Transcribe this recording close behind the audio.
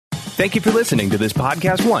Thank you for listening to this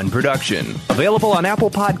Podcast One production. Available on Apple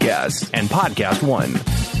Podcasts and Podcast One.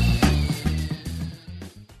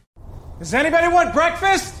 Does anybody want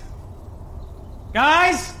breakfast?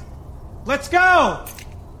 Guys, let's go.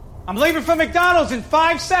 I'm leaving for McDonald's in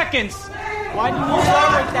 5 seconds. Why did you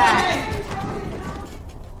start with that?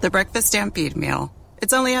 The Breakfast Stampede Meal.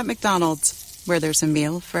 It's only at McDonald's, where there's a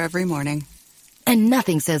meal for every morning. And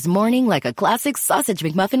nothing says morning like a classic sausage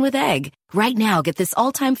McMuffin with egg. Right now, get this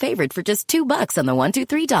all-time favorite for just $2 on the $1,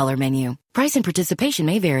 $2, $3 menu. Price and participation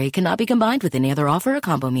may vary. Cannot be combined with any other offer or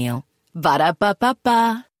combo meal.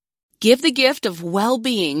 Ba-da-ba-ba-ba. Give the gift of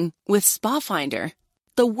well-being with Spa Finder,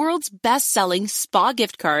 the world's best-selling spa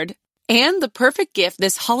gift card, and the perfect gift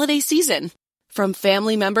this holiday season. From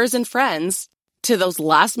family members and friends to those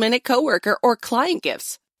last-minute coworker or client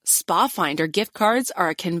gifts, Spa Finder gift cards are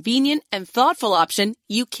a convenient and thoughtful option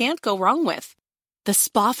you can't go wrong with. The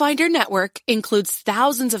Spa Finder network includes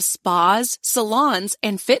thousands of spas, salons,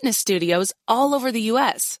 and fitness studios all over the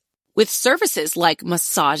U.S., with services like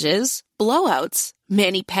massages, blowouts,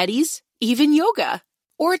 mani-pedis, even yoga.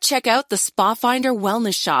 Or check out the Spa Finder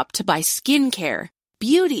Wellness Shop to buy skincare,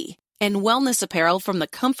 beauty, and wellness apparel from the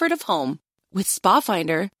comfort of home. With Spa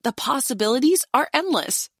Finder, the possibilities are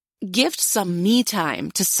endless. Gift some me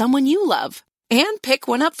time to someone you love and pick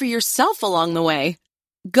one up for yourself along the way.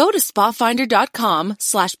 Go to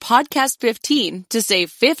spafinder.com/podcast15 to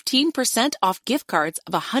save 15% off gift cards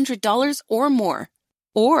of $100 or more.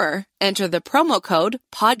 Or enter the promo code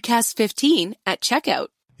podcast15 at checkout.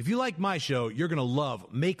 If you like my show, you're going to love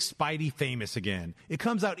Make Spidey Famous Again. It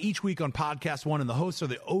comes out each week on Podcast One, and the hosts are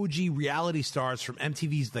the OG reality stars from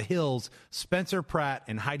MTV's The Hills, Spencer Pratt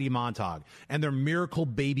and Heidi Montag, and their miracle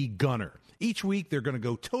baby Gunner. Each week, they're going to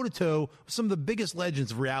go toe-to-toe with some of the biggest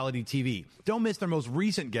legends of reality TV. Don't miss their most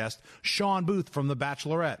recent guest, Sean Booth from The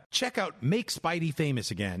Bachelorette. Check out Make Spidey Famous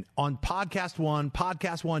Again on Podcast One,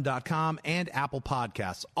 podcastone.com, and Apple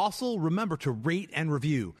Podcasts. Also, remember to rate and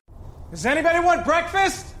review. Does anybody want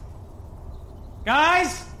breakfast?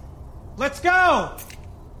 Guys, let's go.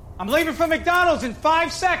 I'm leaving for McDonald's in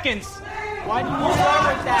 5 seconds. Why did you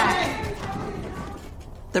start with that?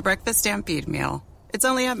 The Breakfast Stampede Meal. It's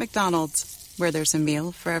only at McDonald's, where there's a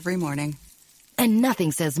meal for every morning. And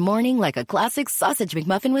nothing says morning like a classic sausage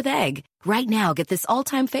McMuffin with egg. Right now, get this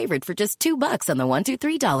all-time favorite for just $2 on the $1, $2,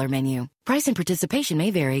 $3 menu. Price and participation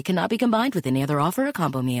may vary. Cannot be combined with any other offer or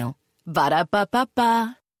combo meal.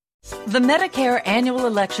 Ba-da-ba-ba-ba. The Medicare annual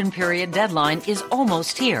election period deadline is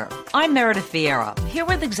almost here. I'm Meredith Vieira, here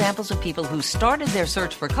with examples of people who started their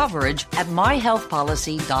search for coverage at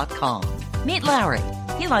myhealthpolicy.com. Meet Larry.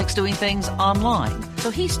 He likes doing things online,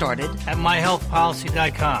 so he started at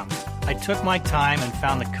myhealthpolicy.com. I took my time and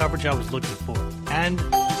found the coverage I was looking for. And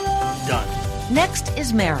done. Next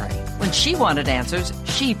is Mary. When she wanted answers,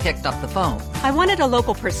 she picked up the phone. I wanted a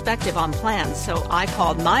local perspective on plans, so I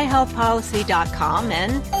called myhealthpolicy.com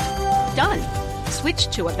and done.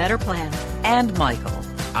 Switched to a better plan. And Michael.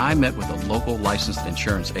 I met with a local licensed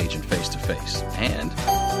insurance agent face-to-face. And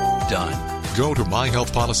done. Go to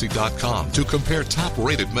myhealthpolicy.com to compare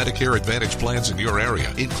top-rated Medicare Advantage plans in your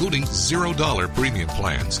area, including $0 premium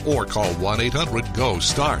plans. Or call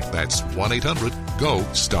 1-800-GO-START. That's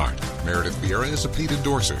 1-800-GO-START. Meredith Vieira is a paid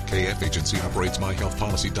endorser. KF Agency operates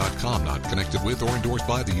myhealthpolicy.com, not connected with or endorsed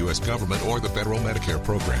by the U.S. government or the federal Medicare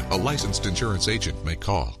program. A licensed insurance agent may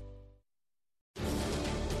call.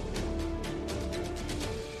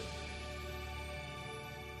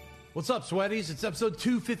 What's up, Sweaties? It's episode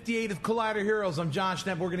 258 of Collider Heroes. I'm John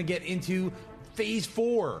Schnepp. We're going to get into Phase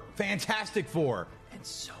 4, Fantastic Four, and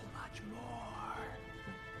so much more.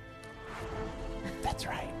 That's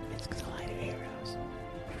right. It's Collider Heroes.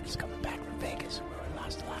 We're just coming back from Vegas where we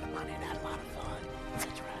lost a lot of money and had a lot of fun.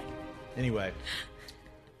 That's right. Anyway,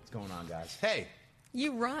 what's going on, guys? Hey.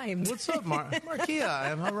 You rhymed. What's up, Markia?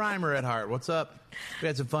 I'm a rhymer at heart. What's up? We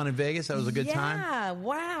had some fun in Vegas. That was a good time. Yeah,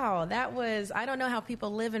 wow. That was, I don't know how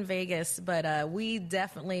people live in Vegas, but we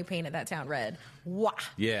definitely painted that town red. Wow.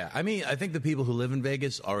 Yeah, I mean, I think the people who live in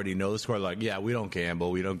Vegas already know the score. Like, yeah, we don't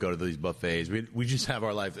gamble. We don't go to these buffets. We just have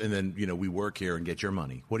our life. And then, we work here and get your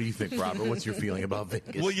money. What do you think, Robert? What's your feeling about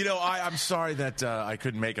Vegas? Well, I'm sorry that I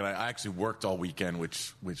couldn't make it. I actually worked all weekend,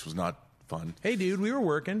 which was not fun. Hey, dude, we were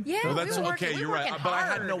working. Yeah, no, that's we were okay. working, You're right. But I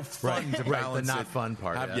had no fun to balance the not it. fun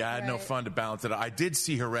part. I had no fun to balance it. I did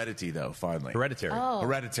see Heredity, though, finally. Hereditary. Oh.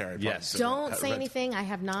 Hereditary. Yes. Don't say anything. I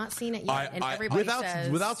have not seen it yet. And everybody says...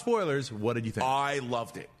 Without spoilers, what did you think? I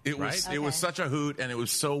loved it. It was such a hoot, and it was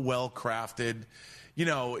so well crafted. you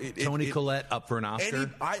know, Toni Collette up for an Oscar.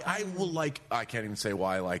 I will like. I can't even say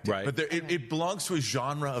why I liked it, but it belongs to a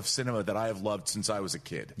genre of cinema that I have loved since I was a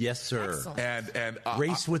kid. Yes, sir. Excellent. And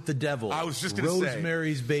Race with the Devil. I was just going to say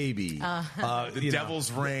Rosemary's Baby. The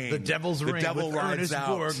Devil's Rain. The Devil's Rain. The Devil with Rides Ernest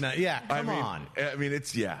Out. Borgnine. Yeah, come on. I mean,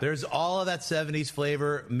 it's There's all of that 70s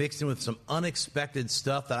flavor mixed in with some unexpected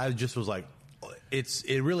stuff that I just was like,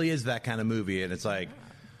 it really is that kind of movie, and it's like.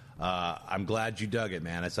 I'm glad you dug it,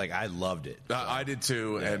 man. It's like I loved it. I did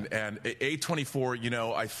too. Yeah. And A24, you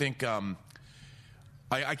know, I think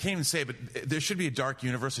I can't even say it, but there should be a dark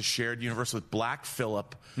universe, a shared universe with Black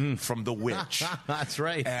Phillip from The Witch. That's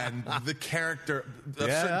right. And the character, the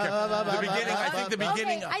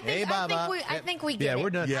beginning. I think we get it. We're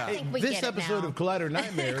done. Yeah. I think we this get it episode now. of Collider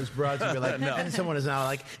Nightmare is brought to you by and someone is now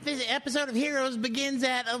like, this episode of Heroes begins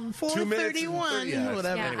at 4:31.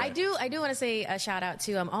 Whatever. Yeah, anyway. I do want to say a shout out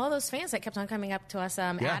to all those fans that kept on coming up to us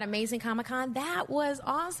at Amazing Comic-Con. That was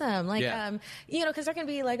awesome. Like, you know, because there can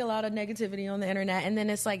be like a lot of negativity on the internet, and then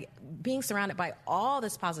it's like being surrounded by all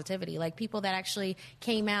this positivity, like people that actually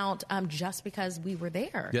came out just because we were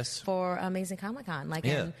there for Amazing Comic-Con, like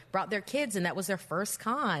and brought their kids, and that was their first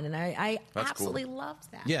con, and I absolutely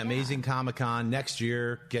loved that. Yeah, Amazing Comic-Con next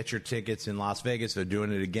year. Get your tickets in Las Vegas. They're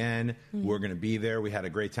doing it again. Mm-hmm. We're going to be there. We had a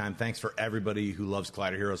great time. Thanks for everybody who loves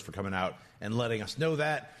Collider Heroes for coming out and letting us know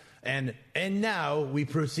that. And now we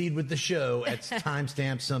proceed with the show at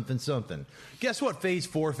timestamp something. Guess what, Phase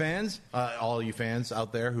 4 fans, all you fans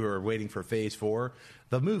out there who are waiting for Phase 4,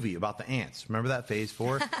 the movie about the ants. Remember that, Phase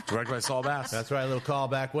 4? Directed by Saul Bass. That's right, a little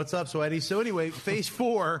callback. What's up, Sweaty? So anyway, Phase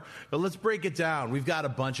 4, let's break it down. We've got a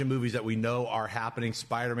bunch of movies that we know are happening.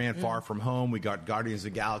 Spider-Man Far From Home. We got Guardians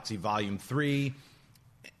of the Galaxy Volume 3.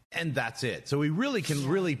 And that's it. So we really can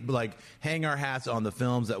like hang our hats on the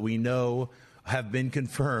films that we know have been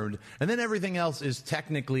confirmed, and then everything else is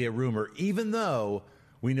technically a rumor, even though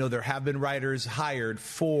we know there have been writers hired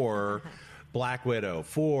for Black Widow,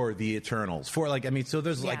 for the Eternals, for so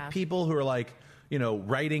there's like people who are like, you know,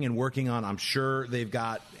 writing and working on, I'm sure they've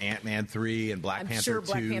got Ant-Man 3 and Black Panther 2.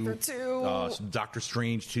 Black Panther 2. Doctor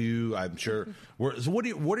Strange 2, I'm sure. So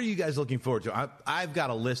what are you guys looking forward to? I've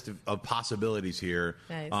got a list of possibilities here.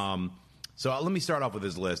 Nice. So let me start off with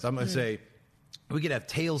this list. I'm going to say, we could have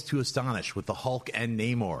Tales to Astonish with the Hulk and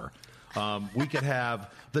Namor. We could have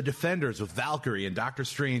The Defenders with Valkyrie and Doctor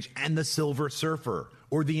Strange and the Silver Surfer.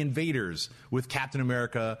 Or The Invaders with Captain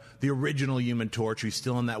America, the original Human Torch, who's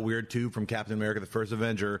still in that weird tube from Captain America, the First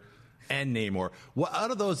Avenger, and Namor. Well,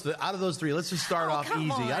 out of those three, let's just start off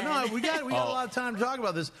easy. On. I know we got a lot of time to talk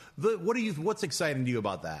about this. What's exciting to you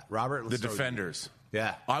about that, Robert? The Defenders.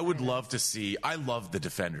 Yeah. I would love to see, I love the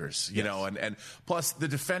Defenders, you know, and plus the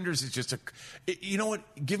Defenders is just you know what,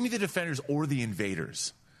 give me the Defenders or the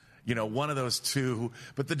Invaders. You know, one of those two,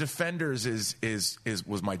 but the Defenders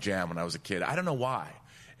was my jam when I was a kid. I don't know why.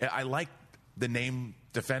 I like the name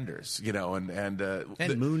Defenders, you know, and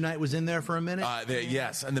Moon Knight was in there for a minute.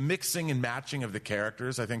 Yes, and the mixing and matching of the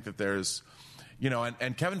characters. I think that there's, you know,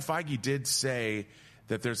 and Kevin Feige did say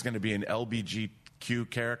that there's going to be an LBGQ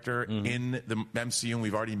character in the MCU, and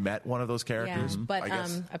we've already met one of those characters. Yeah,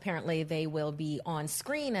 but apparently they will be on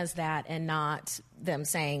screen as that, and not them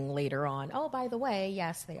saying later on, oh, by the way,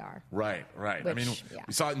 yes, they are. Right. Which, I mean,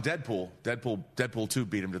 we saw it in Deadpool. Deadpool 2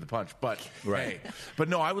 beat him to the punch. But, hey. But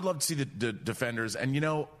no, I would love to see the Defenders. And, you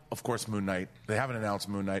know, of course, Moon Knight. They haven't announced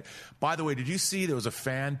Moon Knight. By the way, did you see there was a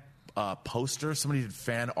fan poster? Somebody did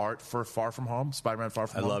fan art for Far From Home, Spider-Man Far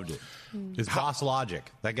From Home. I loved it. It's Boss Logic.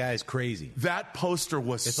 That guy is crazy. That poster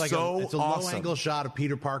was it's like it's a awesome. low-angle shot of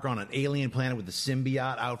Peter Parker on an alien planet with the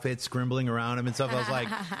symbiote outfit scribbling around him and stuff. I was like,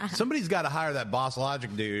 somebody's got to hire that Boss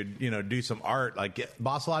Logic dude, you know, do some art. Like,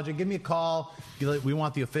 Boss Logic, give me a call. We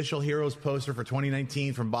want the official Heroes poster for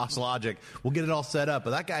 2019 from Boss Logic. We'll get it all set up.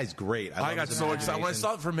 But that guy's great. I got so excited. When I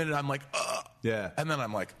saw it for a minute, I'm like, yeah. And then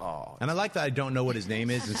I'm like, oh. And I like that I don't know what his name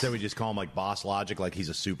is. Instead, we just call him like Boss Logic, like he's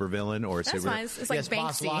a supervillain or a That's fine. It's like Banksy.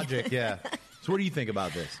 Boss Logic, yeah. So what do you think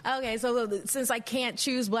about this? Okay, so since I can't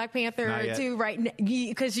choose Black Panther 2 right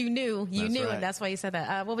because you knew, and that's why you said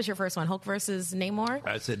that. What was your first one? Hulk versus Namor?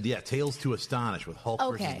 I said, Tales to Astonish with Hulk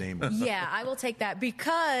versus Namor. Yeah, I will take that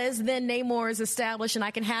because then Namor is established and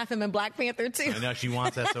I can have him in Black Panther 2. I know, she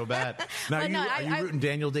wants that so bad. Now, are you rooting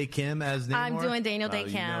Daniel Day Kim as Namor? I'm doing Daniel Day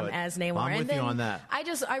Kim as Namor. I'm with you on that.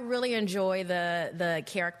 I really enjoy the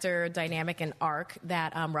character dynamic and arc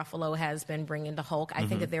that Ruffalo has been bringing to Hulk. I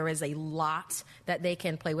think that there is a lot lot that they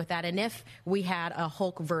can play with that. And if we had a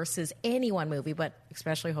Hulk versus anyone movie, but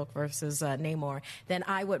especially Hulk versus Namor, then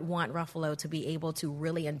I would want Ruffalo to be able to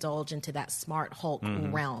really indulge into that smart Hulk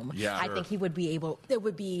realm. Yeah, I think he would be able. It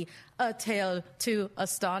would be a tale to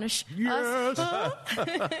astonish Yes.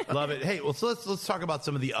 us. Love it. Hey, well, so let's talk about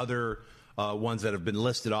some of the other ones that have been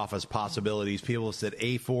listed off as possibilities. People have said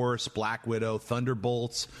A-Force, Black Widow,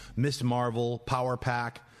 Thunderbolts, Miss Marvel, Power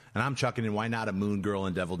Pack, and I'm chucking in, why not a Moon Girl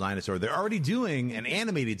and Devil Dinosaur? They're already doing an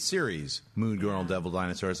animated series, Moon Girl and Devil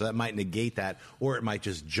Dinosaur, so that might negate that, or it might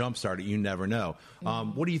just jumpstart it. You never know.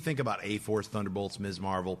 What do you think about A-Force, Thunderbolts, Ms.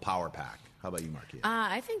 Marvel, Power Pack? How about you, Marquia?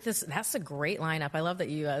 I think that's a great lineup. I love that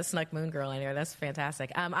you snuck Moon Girl in there. That's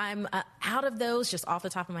fantastic. I'm out of those, just off the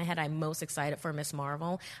top of my head, I'm most excited for Miss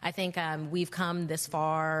Marvel. I think we've come this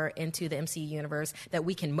far into the MCU universe that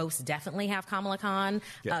we can most definitely have Kamala Khan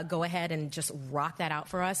go ahead and just rock that out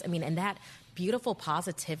for us. I mean, and that beautiful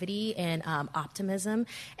positivity and optimism,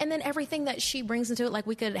 and then everything that she brings into it. Like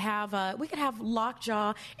we could have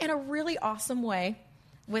Lockjaw in a really awesome way.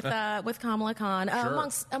 With Kamala Khan,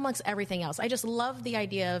 amongst everything else. I just love the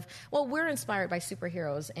idea of, well, we're inspired by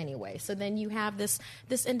superheroes anyway. So then you have this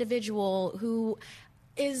individual who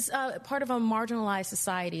is part of a marginalized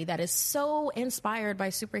society that is so inspired by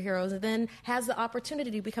superheroes and then has the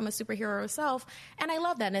opportunity to become a superhero herself. And I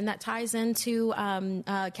love that. And that ties into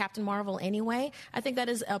Captain Marvel anyway. I think that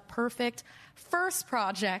is a perfect first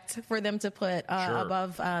project for them to put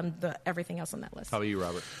above everything else on that list. How about you,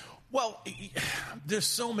 Robert? Well, there's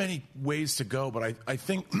so many ways to go, but I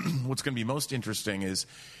think what's going to be most interesting is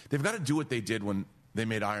they've got to do what they did when they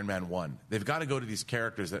made Iron Man 1. They've got to go to these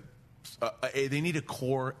characters that they need a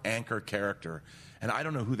core anchor character. And I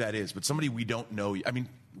don't know who that is, but somebody we don't know. I mean,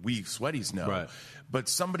 we sweaties know. Right. But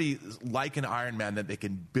somebody like an Iron Man that they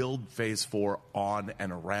can build Phase 4 on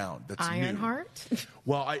and around. That's Ironheart? New.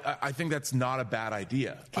 Well, I think that's not a bad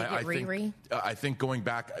idea. I think going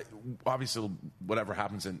back, obviously, whatever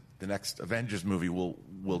happens in the next Avengers movie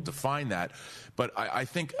will define that. But I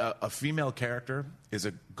think a female character is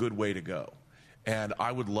a good way to go. And I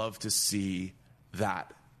would love to see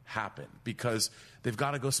that happen because they've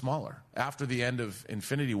got to go smaller. After the end of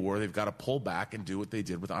Infinity War, they've got to pull back and do what they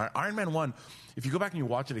did with Iron Man 1. If you go back and you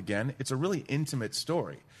watch it again, it's a really intimate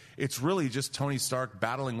story. It's really just Tony Stark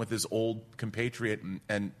battling with his old compatriot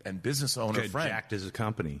and business owner friend. Jacked as a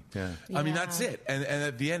company. Yeah. I mean, that's it. And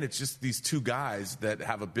at the end, it's just these two guys that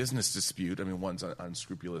have a business dispute. I mean, one's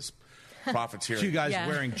unscrupulous profiteering. Two guys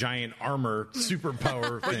wearing giant armor,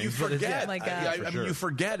 superpower but things. You forget. I mean, you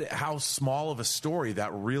forget how small of a story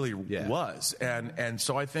that really was, and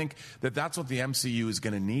so I think that's what the MCU is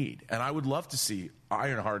going to need. And I would love to see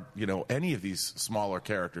Ironheart, any of these smaller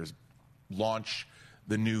characters launch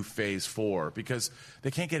the new Phase 4 because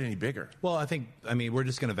they can't get any bigger. Well, I mean, we're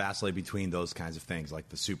just going to vacillate between those kinds of things, like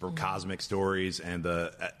the super cosmic stories and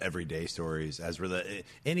the everyday stories.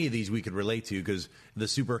 Any of these we could relate to because the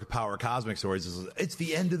superpower cosmic stories it's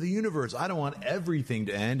the end of the universe. I don't want everything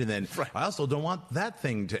to end, and then I also don't want that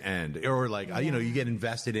thing to end. Or you get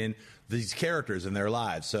invested in these characters and their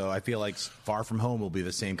lives. So I feel like Far From Home will be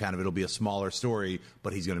the same kind of. It'll be a smaller story,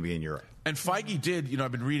 but he's going to be in Europe. And Feige did,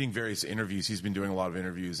 I've been reading various interviews. He's been doing a lot of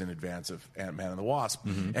interviews in advance of Ant-Man and the Wasp.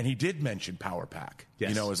 And he did mention Power Pack,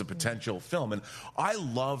 as a potential film. And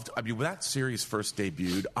when that series first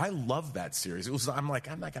debuted, I loved that series. I'm not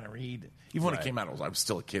going to read. Even when it came out, I was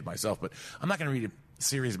still a kid myself, but I'm not going to read a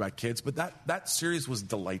series about kids. But that series was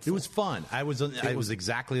delightful. It was fun. I was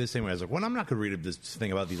exactly the same way. I was like, well, I'm not going to read this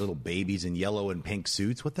thing about these little babies in yellow and pink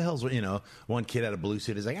suits. What the hell's, one kid had a blue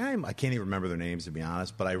suit. He's like, I can't even remember their names, to be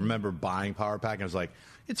honest. But I remember buying Power Pack, and I was like,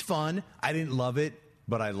 it's fun. I didn't love it,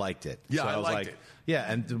 but I liked it. Yeah, so I was liked like, it.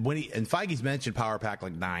 Yeah, and Feige's mentioned Power Pack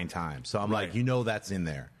like 9 times. So I'm like, that's in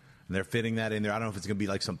there. And they're fitting that in there. I don't know if it's going to be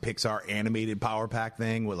like some Pixar animated Power Pack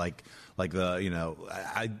thing with like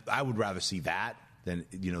the, I would rather see that than,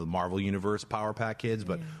 the Marvel Universe Power Pack kids,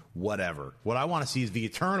 but whatever. What I want to see is the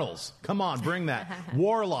Eternals. Come on, bring that.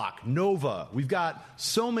 Warlock, Nova. We've got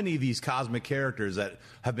so many of these cosmic characters that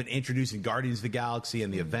have been introduced in Guardians of the Galaxy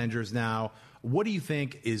and the Avengers now. What do you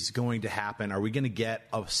think is going to happen? Are we going to get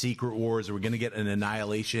a Secret Wars? Are we going to get an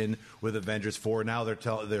Annihilation with Avengers 4? Now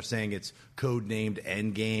they're saying it's codenamed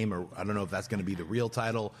Endgame, or I don't know if that's going to be the real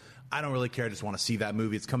title. I don't really care. I just want to see that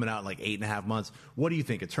movie. It's coming out in like 8.5 months. What do you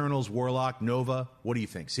think? Eternals, Warlock, Nova? What do you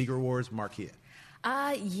think? Secret Wars, Marquia?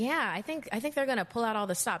 I think they're going to pull out all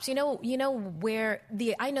the stops. I know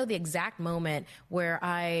the exact moment where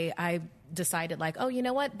I decided you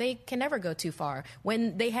know what? They can never go too far.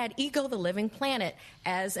 When they had Ego the Living Planet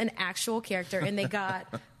as an actual character and they got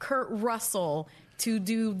Kurt Russell to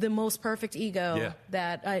do the most perfect ego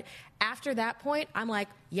that after that point, I'm like,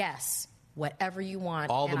 yes. Whatever you want,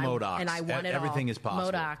 all the MODOKs, and I want it everything all. is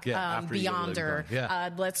possible. MODOK,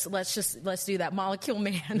 Beyonder. Let's do that. Molecule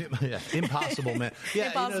Man. Impossible Man. Yeah,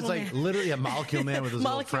 Impossible it's like Man. literally a Molecule Man with his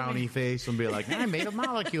little frowny Man. face and be like, I made a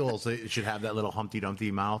molecule. So it should have that little Humpty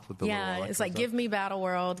Dumpty mouth with the little it's like, give me Battle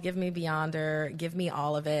World, give me Beyonder, give me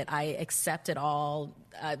all of it. I accept it all.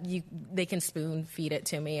 They can spoon feed it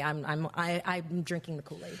to me. I'm drinking the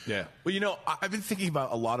Kool-Aid. Yeah. Well, I've been thinking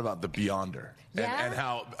a lot about the Beyonder and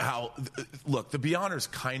how look, the Beyonder is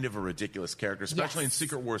kind of a ridiculous character, especially in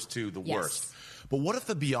Secret Wars 2, the worst. But what if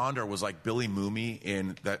the Beyonder was like Billy Mooney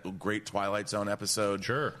in that great Twilight Zone episode?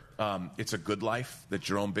 Sure. It's a Good Life that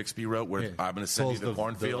Jerome Bixby wrote, where I'm going to send you the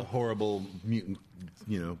cornfield. The horrible mutant,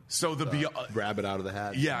 So the rabbit out of the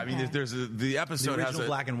hat. Yeah, I mean, the episode the has original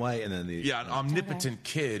black and white, and then an omnipotent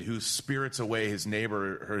kid who spirits away his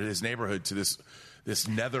neighborhood to this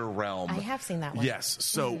nether realm. I have seen that one. Yes.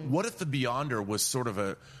 So what if the Beyonder was sort of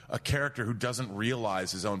a character who doesn't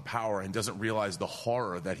realize his own power and doesn't realize the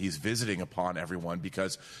horror that he's visiting upon everyone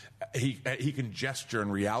because he can gesture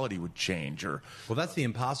and reality would change? Well, that's the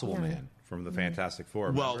Impossible Man from the Fantastic Four.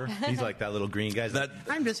 Remember? He's like that little green guy.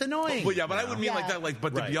 I'm just annoying. But I wouldn't mean like that.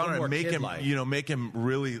 But the Beyonder, make him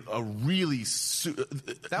really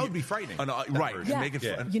that would be frightening. Right. Yeah. Make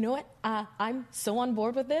it fun. You know what? I'm so on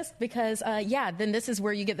board with this because then this is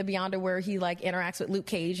where you get the Beyonder where he like interacts with Luke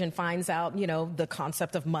Cage and finds out the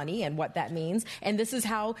concept of money and what that means. And this is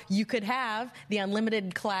how you could have the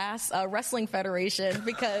Unlimited Class Wrestling Federation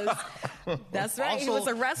because that's right. Also, he was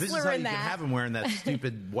a wrestler this is how in you that. Can have him wearing that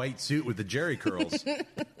stupid white suit with the Jerry curls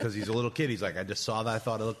because he's a little kid. He's like, I just saw that. I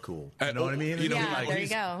thought it looked cool. You know what I mean? there you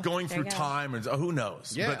go. Going through time and who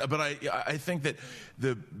knows? Yeah. But I think that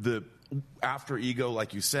the after Ego,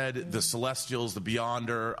 like you said, the Celestials, the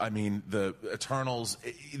Beyonder, I mean the Eternals,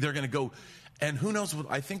 they're going to go. And who knows what?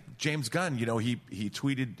 I think James Gunn, he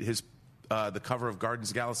tweeted his the cover of Guardians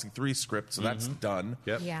of the Galaxy 3 script, so that's done.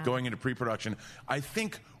 Yep. Yeah. Going into pre-production. I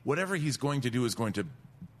think whatever he's going to do is going to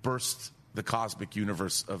burst the cosmic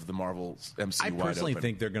universe of the Marvel MCU I wide personally open.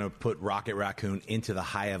 think they're going to put Rocket Raccoon into the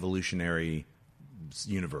High Evolutionary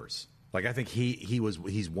universe. Like I think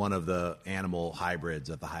he's one of the animal hybrids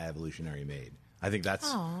that the High Evolutionary made. I think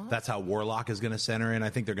that's how Warlock is going to center in. I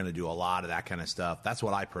think they're going to do a lot of that kind of stuff. That's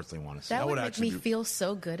what I personally want to see. That would make me feel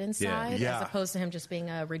so good inside, as opposed to him just being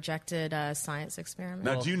a rejected science experiment.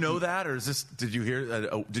 Now, do you know that, or is this? Did you hear?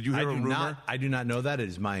 A rumor? I do not know that. It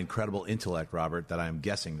is my incredible intellect, Robert, that I am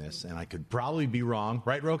guessing this, and I could probably be wrong.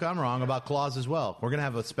 Right, Roka? I'm wrong about Claws as well. We're going to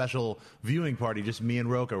have a special viewing party, just me and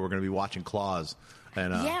Roka. We're going to be watching Claws.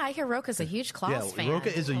 And, I hear Roka's a huge Claws fan. Roka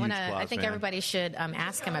is a huge Claws fan. I think everybody should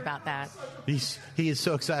ask him about that. He is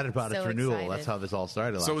so excited about its renewal. Excited. That's how this all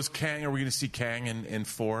started. So is Kang? Are we going to see Kang in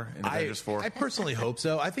 4? In Avengers 4? I personally hope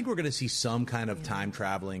so. I think we're going to see some kind of time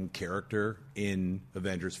traveling character in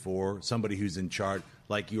Avengers 4. Somebody who's in charge,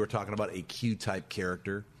 like you were talking about, a Q type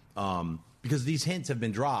character. Because these hints have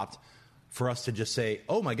been dropped for us to just say,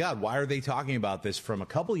 "Oh my God, why are they talking about this from a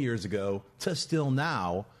couple years ago to still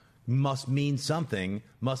now?" Must mean something,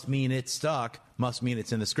 must mean it's stuck, must mean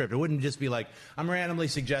it's in the script. It wouldn't just be like, I'm randomly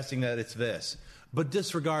suggesting that it's this. But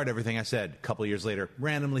disregard everything I said a couple years later,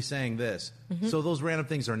 randomly saying this. Mm-hmm. So those random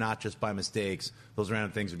things are not just by mistakes. Those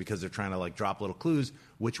random things are because they're trying to drop little clues,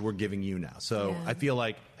 which we're giving you now. So I feel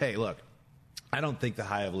like, hey, look, I don't think the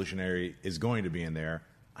High Evolutionary is going to be in there.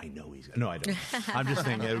 I know he's... No, I don't. I'm just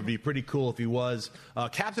thinking it would be pretty cool if he was.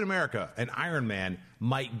 Captain America and Iron Man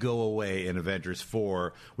might go away in Avengers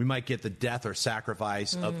 4. We might get the death or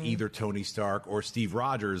sacrifice of either Tony Stark or Steve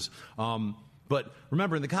Rogers. But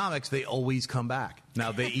remember, in the comics, they always come back.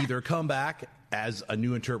 Now, they either come back as a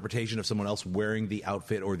new interpretation of someone else wearing the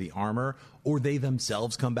outfit or the armor, or they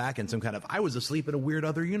themselves come back in some kind of I was asleep in a weird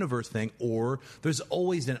other universe thing, or there's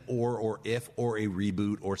always an or if or a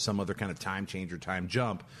reboot or some other kind of time change or time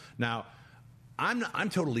jump. Now, I'm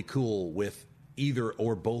totally cool with either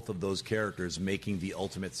or both of those characters making the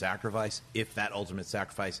ultimate sacrifice if that ultimate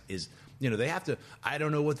sacrifice is, they have to. I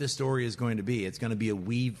don't know what this story is going to be. It's going to be a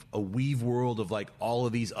weave world of all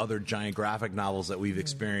of these other giant graphic novels that we've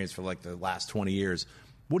experienced for the last 20 years.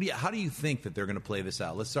 How do you think that they're going to play this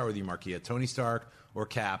out? Let's start with you, Markia. Tony Stark or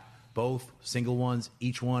Cap, both single ones,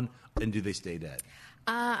 each one, and do they stay dead?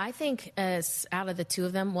 I think out of the two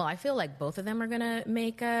of them, I feel like both of them are going to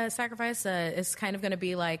make a sacrifice. It's kind of going to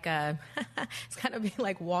be like it's kind of be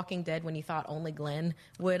like Walking Dead when you thought only Glenn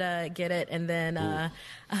would get it, and then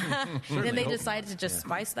then they decided to just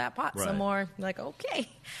spice that pot some more. Okay,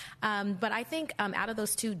 but I think out of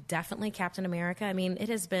those two, definitely Captain America. I mean, it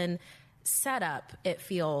has been setup, it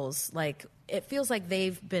feels like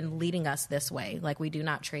they've been leading us this way, like we do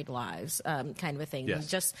not trade lives, kind of a thing. Yes.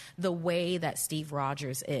 Just the way that Steve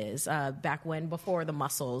Rogers is back when, before the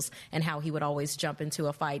muscles, and how he would always jump into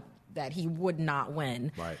a fight that he would not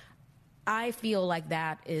win. Right. I feel like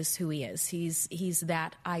that is who he is. He's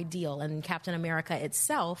that ideal. And Captain America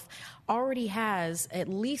itself already has at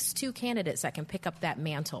least 2 candidates that can pick up that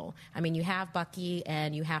mantle. I mean, you have Bucky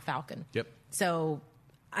and you have Falcon. Yep. So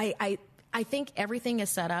I think everything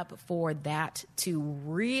is set up for that to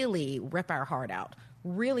really rip our heart out.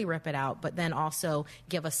 Really rip it out, but then also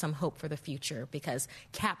give us some hope for the future, because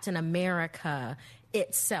Captain America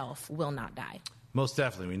itself will not die. Most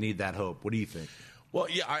definitely. We need that hope. What do you think? Well,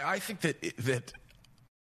 yeah, I think that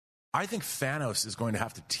I think Thanos is going to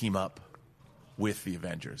have to team up with the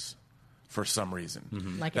Avengers for some reason.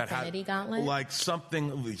 Mm-hmm. Like Infinity Gauntlet? Like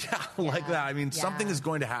something, like that. I mean, something is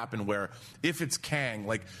going to happen where if it's Kang,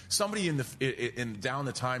 like somebody in down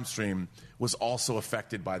the time stream was also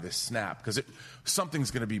affected by this snap, because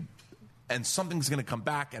something's going to be. And something's going to come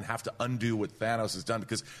back and have to undo what Thanos has done,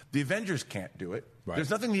 because the Avengers can't do it. Right. There's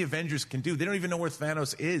nothing the Avengers can do. They don't even know where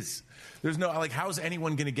Thanos is. There's no, like, how's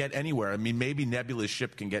anyone going to get anywhere? I mean, maybe Nebula's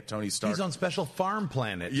ship can get Tony Stark. He's on Special Farm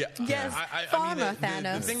Planet. Yeah. Yes, I mean,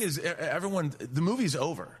 Thanos. The thing is, everyone, the movie's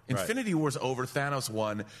over. Infinity War's over. Thanos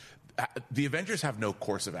won. The Avengers have no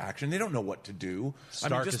course of action. They don't know what to do.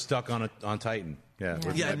 Stark is stuck on Titan.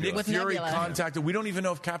 Yeah, Nick Fury contacted. We don't even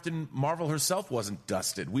know if Captain Marvel herself wasn't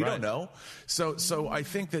dusted. We don't know. So I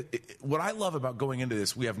think that what I love about going into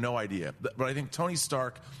this, we have no idea. But I think Tony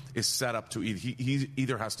Stark is set up to he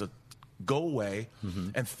either has to go away,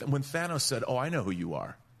 and when Thanos said, "Oh, I know who you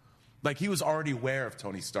are," like he was already aware of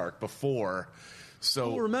Tony Stark before.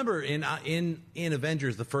 So remember in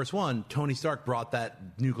Avengers, the first one, Tony Stark brought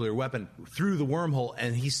that nuclear weapon through the wormhole,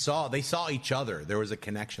 and they saw each other. There was a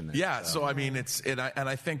connection there. Yeah. So I mean,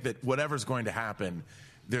 I think that whatever's going to happen,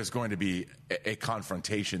 there's going to be a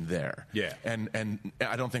confrontation there. Yeah. And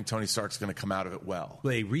I don't think Tony Stark's going to come out of it well.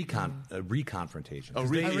 A reconfrontation.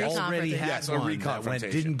 They already had yes, one a reconfrontation.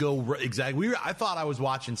 that didn't go exactly. I thought I was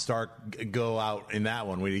watching Stark go out in that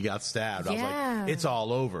one when he got stabbed. I was like, it's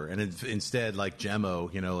all over. And instead, like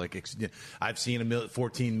Gemmo, I've seen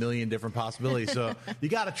 14 million different possibilities. So you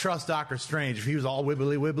got to trust Doctor Strange. If he was all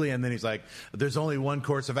wibbly, and then he's like, there's only one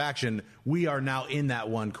course of action. We are now in that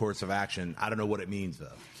one course of action. I don't know what it means, though.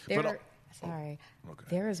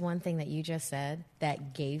 There is one thing that you just said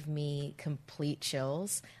that gave me complete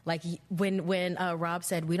chills. Like when Rob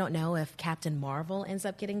said, we don't know if Captain Marvel ends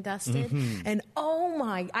up getting dusted. And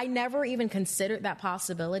I never even considered that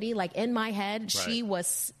possibility. Like in my head, she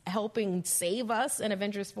was helping save us in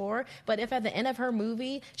Avengers 4. But if at the end of her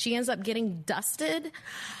movie, she ends up getting dusted...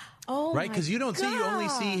 Oh, right, because you only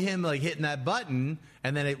see him like hitting that button,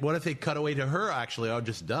 and then what if they cut away to her actually? Oh,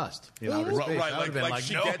 just dust. Like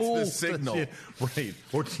she gets the signal, right?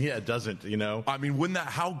 Or it doesn't. I mean,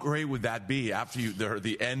 how great would that be after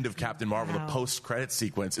the end of Captain Marvel? The post-credit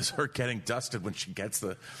sequence is her getting dusted when she gets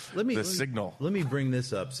the signal. Let me bring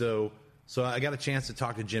this up. So I got a chance to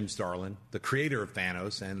talk to Jim Starlin, the creator of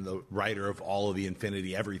Thanos and the writer of all of the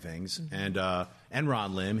Infinity Everythings, and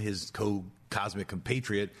Ron Lim, his cosmic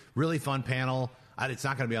compatriot. Really fun panel. It's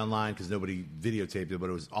not going to be online because nobody videotaped it, but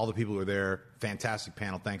it was all the people who were there. Fantastic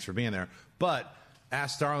panel. Thanks for being there. But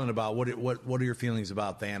ask Starlin about what are your feelings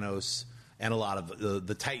about Thanos and a lot of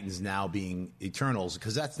the Titans now being Eternals,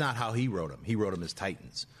 because that's not how he wrote them. He wrote them as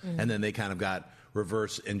Titans. And then they kind of got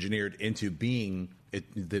reverse engineered into being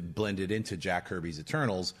that blended into Jack Kirby's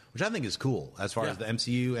Eternals, which I think is cool as far as the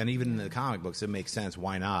MCU and even in the comic books. It makes sense.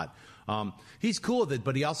 Why not? He's cool with it,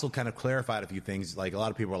 but he also kind of clarified a few things. Like a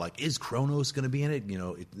lot of people are like, is Kronos going to be in it?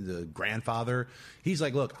 The grandfather. He's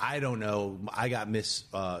like, look, I don't know. I got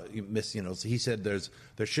so he said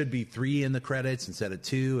there should be 3 in the credits instead of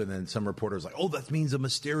 2. And then some reporter was like, oh, that means a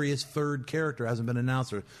mysterious third character hasn't been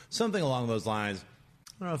announced or something along those lines.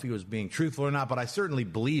 I don't know if he was being truthful or not, but I certainly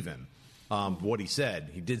believe him. What he said.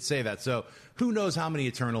 He did say that. So who knows how many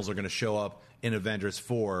Eternals are going to show up in Avengers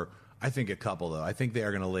 4. I think a couple, though. I think they are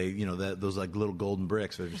going to lay, those like little golden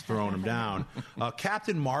bricks. They're just throwing them down.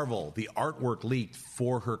 Captain Marvel, the artwork leaked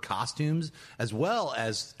for her costumes, as well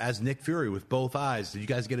as Nick Fury with both eyes. Did you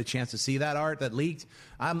guys get a chance to see that art that leaked?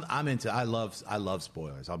 I love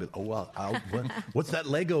spoilers. I'll be, what's that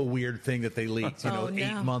Lego weird thing that they leaked,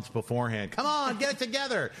 8 months beforehand? Come on, get it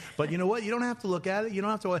together. But you know what? You don't have to look at it. You don't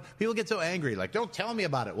have to. People get so angry, like, don't tell me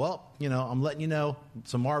about it. Well, I'm letting you know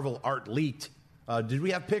some Marvel art leaked. Did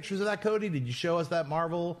we have pictures of that, Cody? Did you show us that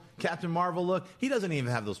Captain Marvel look? He doesn't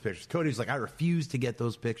even have those pictures. Cody's like, I refuse to get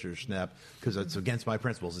those pictures, Schnepp, because it's against my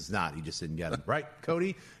principles. It's not. He just didn't get them. Right,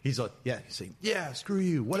 Cody? He's like, yeah. He's saying, yeah, screw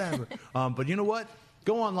you, whatever. But you know what?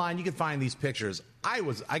 Go online. You can find these pictures. I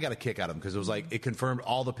got a kick out of them because it was like it confirmed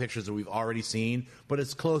all the pictures that we've already seen, but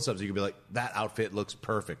it's close-ups. You can be like, that outfit looks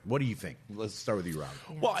perfect. What do you think? Let's start with you, Rob.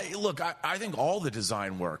 Yeah. Well, look, I think all the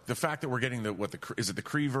design work, the fact that we're getting the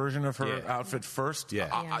Kree version of her outfit first?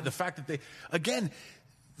 Yeah. The fact that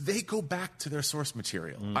they go back to their source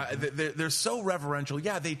material. They're so reverential.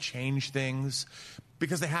 Yeah, they change things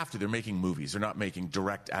because they have to. They're making movies. They're not making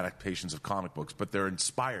direct adaptations of comic books, but they're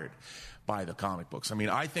inspired by the comic books. I mean,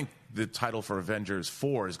 I think the title for Avengers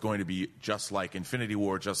 4 is going to be just like Infinity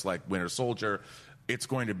War, just like Winter Soldier. It's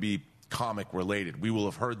going to be comic related. We will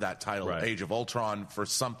have heard that title, Age of Ultron, for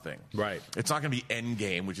something. Right. It's not going to be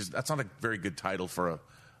Endgame, that's not a very good title for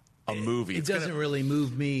a movie. It doesn't really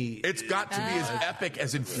move me. It's got to be as epic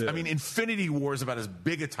as Infinity War is about as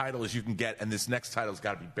big a title as you can get, and this next title's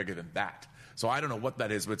got to be bigger than that. So I don't know what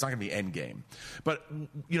that is, but it's not going to be Endgame. But,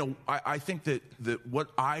 I think that what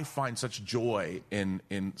I find such joy in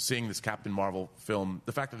seeing this Captain Marvel film,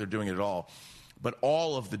 the fact that they're doing it at all, but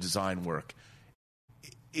all of the design work,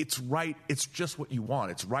 it's right. It's just what you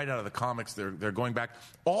want. It's right out of the comics. They're going back.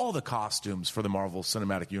 All the costumes for the Marvel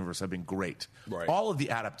Cinematic Universe have been great. Right. All of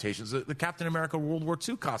the adaptations. The Captain America World War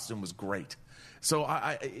II costume was great. So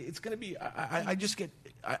it's going to be.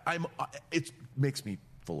 It makes me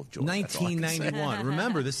full of joy. 1991.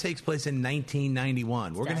 Remember, this takes place in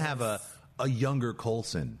 1991. We're going to have a younger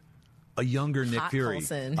Coulson, a younger Nick Fury,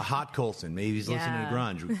 Coulson. A hot Coulson. Maybe he's listening to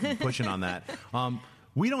grunge. We're pushing on that.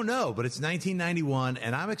 We don't know, but it's 1991,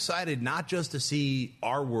 and I'm excited not just to see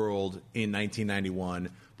our world in 1991,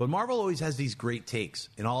 but Marvel always has these great takes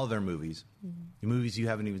in all of their movies, movies you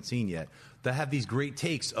haven't even seen yet, that have these great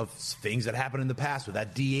takes of things that happened in the past with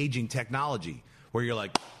that de-aging technology, where you're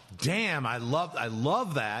like, damn, I love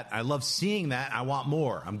that. I love seeing that. I want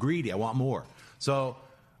more. I'm greedy. I want more. So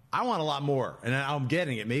I want a lot more, and I'm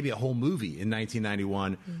getting it. Maybe a whole movie in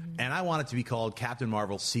 1991, and I want it to be called Captain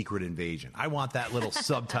Marvel's Secret Invasion. I want that little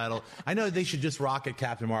subtitle. I know they should just rock it.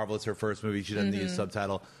 Captain Marvel. It's her first movie. She doesn't need a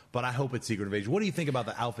subtitle, but I hope it's Secret Invasion. What do you think about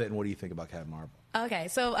the outfit, and what do you think about Captain Marvel? Okay,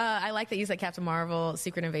 so I like that you said Captain Marvel,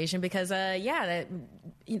 Secret Invasion, because,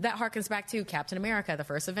 that harkens back to Captain America, the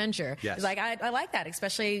first Avenger. Yes. Like, I like that,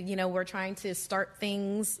 especially, we're trying to start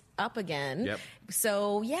things up again. Yep.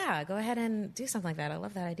 So, go ahead and do something like that. I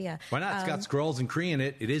love that idea. Why not? It's got Skrulls and Kree in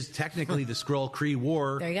it. It is technically the Skrull-Kree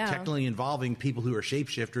War. There you go. Technically involving people who are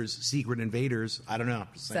shapeshifters, secret invaders. I don't know.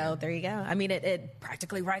 So, there you go. I mean, it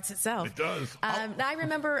practically writes itself. It does. I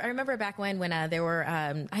remember back when there were,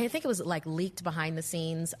 I think it was like leaked behind the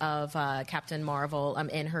scenes of Captain Marvel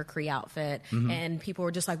in her Kree outfit, and people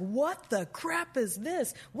were just like, "What the crap is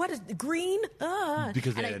this? What is green?"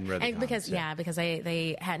 Because they hadn't read the comics, because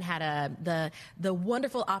they hadn't had the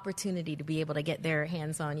wonderful opportunity to be able to get their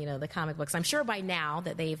hands on the comic books. I'm sure by now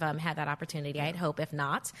that they've had that opportunity. I'd hope. If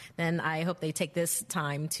not, then I hope they take this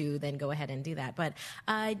time to then go ahead and do that. But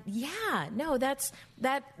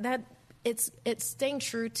that. It's staying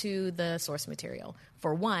true to the source material,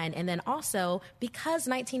 for one, and then also because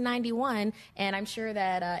 1991, and I'm sure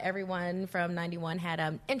that everyone from 91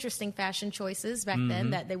 had interesting fashion choices back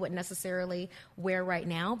then that they wouldn't necessarily wear right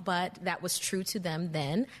now, but that was true to them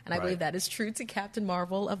then, and I believe that is true to Captain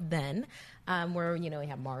Marvel of then, where we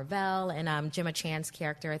have Marvel and Gemma Chan's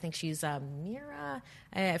character. I think she's Mira.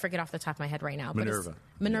 I forget off the top of my head right now. Minerva.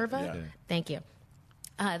 Minerva. Yeah. Thank you.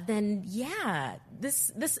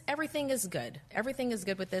 This everything is good. Everything is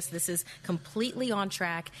good with this. This is completely on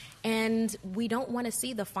track, and we don't want to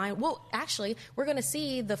see the final. Well, actually, we're going to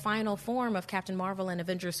see the final form of Captain Marvel in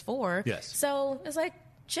Avengers 4. Yes. So it's like,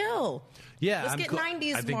 chill. Yeah, let's get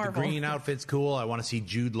 90s I think Marvel. The green outfit's cool. I want to see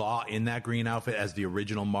Jude Law in that green outfit as the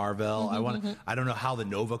original Marvel. I don't know how the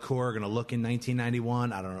Nova Corps are going to look in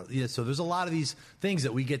 1991. I don't know. Yeah, so there's a lot of these things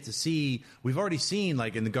that we get to see. We've already seen,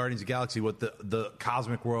 like in the Guardians of the Galaxy, what the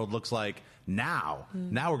cosmic world looks like now.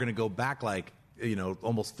 Now we're going to go back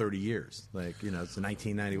almost 30 years. It's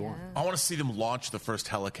 1991. I want to see them launch the first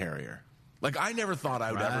helicarrier. Like, I never thought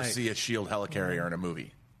I would ever see a S.H.I.E.L.D. helicarrier in a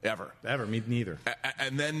movie. Ever. Me neither.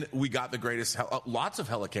 And then we got the greatest, lots of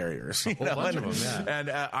helicarriers. A whole bunch of them, yeah. And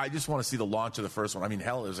I just want to see the launch of the first one. I mean,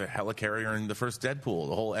 hell, there's a helicarrier in the first Deadpool.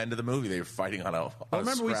 The whole end of the movie, they were fighting on a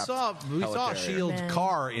remember, we saw S.H.I.E.L.D.'s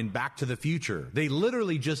car in Back to the Future. They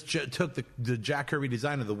literally just took the Jack Kirby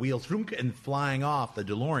design of the wheels and flying off the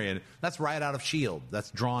DeLorean. That's right out of S.H.I.E.L.D. That's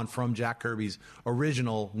drawn from Jack Kirby's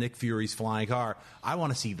original Nick Fury's flying car. I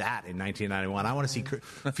want to see that in 1991. I want to see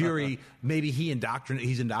Fury, maybe he's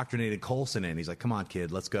indoctrinated Coulson in. He's like, come on,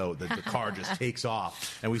 kid, let's go. The car just takes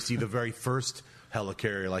off, and we see the very first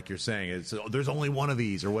helicarrier, like you're saying. There's only one of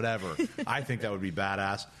these or whatever. I think that would be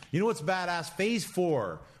badass. You know what's badass? Phase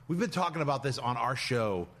 4. We've been talking about this on our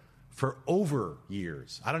show for over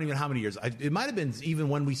years. I don't even know how many years. It might have been even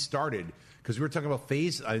when we started, because we were talking about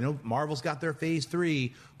phase. I know Marvel's got their phase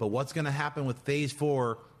 3, but what's going to happen with phase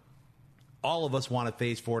 4? All of us wanted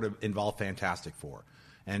phase 4 to involve Fantastic Four.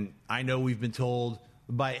 And I know we've been told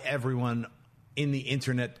by everyone in the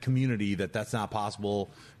internet community that that's not possible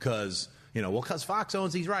because Fox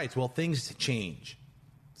owns these rights. Well, things change.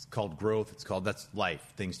 It's called growth. That's life.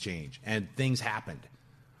 Things change. And things happened.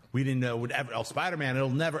 We didn't know Spider-Man, it'll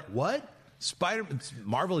never, what?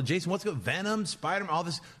 Marvel adjacent, what's going Venom, Spider-Man, all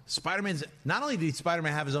this. Spider-Man's, not only did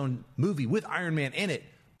Spider-Man have his own movie with Iron Man in it,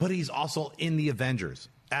 but he's also in the Avengers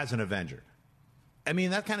as an Avenger. I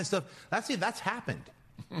mean, that kind of stuff, that's happened.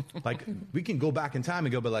 Like, we can go back in time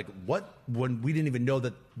and go, but like, what, when we didn't even know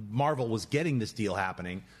that Marvel was getting this deal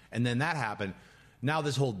happening, and then that happened. Now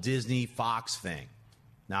this whole Disney Fox thing.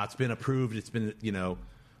 Now it's been approved. It's been,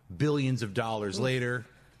 billions of dollars later.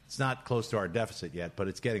 It's not close to our deficit yet, but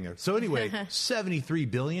it's getting there. So anyway,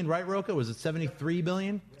 $73 billion, right, Roka? Was it $73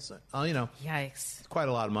 billion? Yikes. It's quite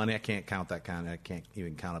a lot of money. I can't count that kind. I can't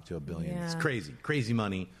even count up to $1 billion. Yeah. It's crazy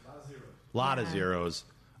money. A lot of zeros.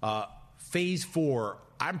 Phase 4,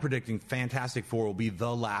 I'm predicting Fantastic Four will be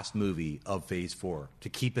the last movie of Phase 4 to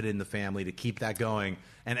keep it in the family, to keep that going.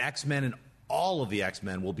 And X-Men and all of the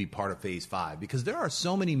X-Men will be part of Phase 5 because there are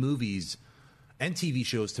so many movies and TV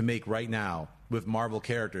shows to make right now with Marvel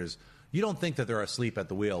characters. You don't think that they're asleep at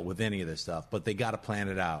the wheel with any of this stuff, but they got to plan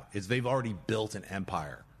it out. They've already built an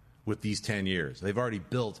empire with these 10 years. They've already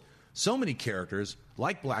built so many characters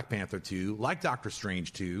like Black Panther 2, like Doctor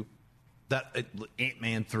Strange 2, that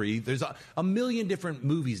Ant-Man 3. There's a million different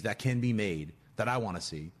movies that can be made that I want to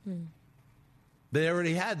see. They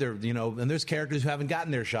already had their, and there's characters who haven't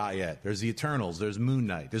gotten their shot yet. There's the Eternals. There's Moon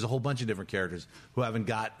Knight. There's a whole bunch of different characters who haven't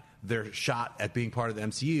got their shot at being part of the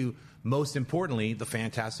MCU. Most importantly, the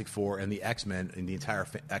Fantastic Four and the X-Men and the entire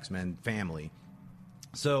X-Men family.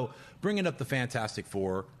 So bringing up the Fantastic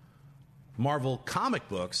Four, Marvel Comic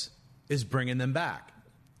Books is bringing them back.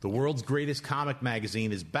 The world's greatest comic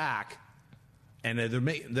magazine is back. And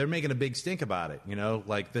they're making a big stink about it,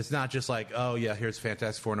 Like, it's not just like, oh, yeah, here's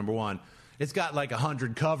Fantastic Four #1. It's got,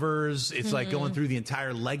 100 covers. It's, like, going through the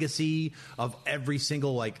entire legacy of every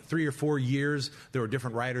single, 3 or 4 years. There were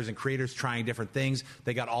different writers and creators trying different things.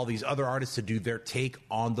 They got all these other artists to do their take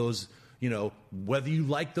on those, whether you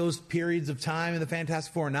like those periods of time in the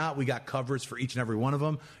Fantastic Four or not, we got covers for each and every one of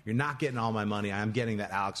them. You're not getting all my money. I'm getting that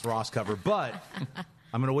Alex Ross cover. But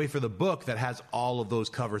I'm going to wait for the book that has all of those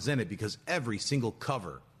covers in it because every single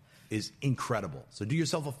cover is incredible. So do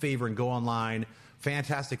yourself a favor and go online.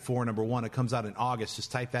 Fantastic Four #1. It comes out in August.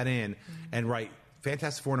 Just type that in and write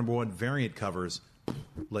Fantastic Four #1 variant covers.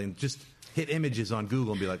 Just hit images on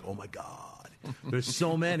Google and be like, oh, my God. There's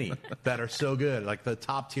so many that are so good. Like the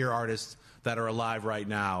top tier artists that are alive right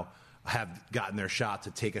now have gotten their shot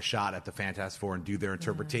to take a shot at the Fantastic Four and do their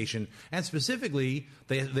interpretation. And specifically,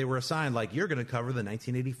 they were assigned, you're going to cover the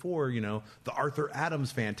 1984, the Arthur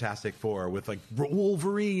Adams Fantastic Four with,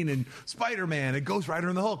 Wolverine and Spider-Man and Ghost Rider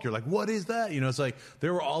and the Hulk. You're like, what is that? It's like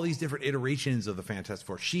there were all these different iterations of the Fantastic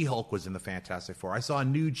Four. She-Hulk was in the Fantastic Four. I saw a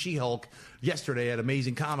nude She-Hulk yesterday at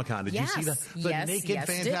Amazing Comic-Con. Did you see the naked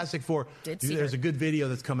Fantastic Four? There's a good video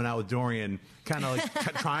that's coming out with Dorian kind of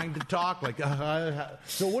trying to talk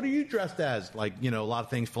so what are you dressed as? A lot of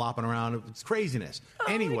things flopping around. It's craziness.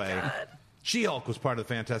 Anyway, She-Hulk was part of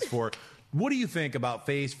the Fantastic Four. What do you think about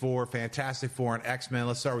Phase 4, Fantastic Four, and X-Men?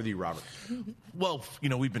 Let's start with you, Robert. Well,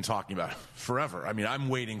 we've been talking about it forever. I mean, I'm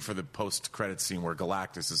waiting for the post-credit scene where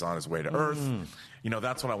Galactus is on his way to Earth.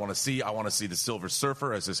 That's what I want to see. I want to see the Silver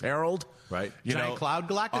Surfer as his herald. Right. Giant Cloud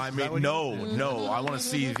Galactus? I mean, no. I want to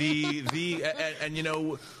see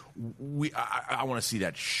I want to see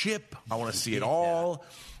that ship. I want to see it all.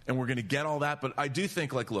 And we're going to get all that. But I do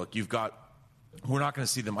think, look, we're not going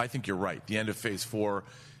to see them. I think you're right. The end of Phase 4,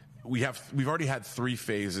 we've already had 3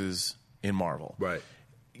 phases in Marvel. Right.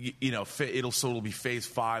 it'll be Phase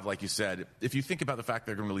 5, like you said. If you think about the fact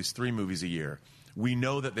they're going to release 3 movies a year, we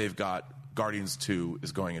know that they've got Guardians 2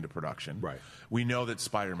 is going into production. Right. We know that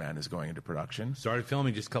Spider-Man is going into production. Started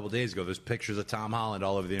filming just a couple days ago. There's pictures of Tom Holland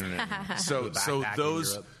all over the internet. So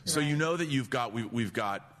you know that we've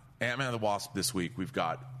got Ant-Man and the Wasp this week. We've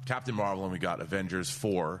got Captain Marvel, and we got Avengers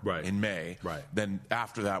 4 in May. Right. Then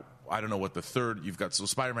after that, I don't know what the third. You've got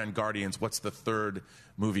Spider-Man, Guardians. What's the third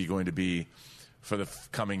movie going to be for the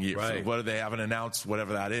coming year? Right. What do they haven't announced?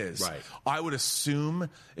 Whatever that is. Right. I would assume,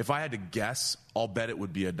 if I had to guess, I'll bet it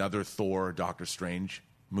would be another Thor, Doctor Strange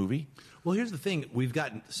movie. Well, here's the thing.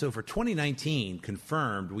 So for 2019,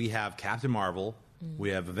 confirmed, we have Captain Marvel, we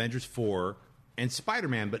have Avengers 4, and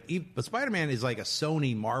Spider-Man. But Spider-Man is like a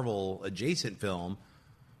Sony Marvel adjacent film,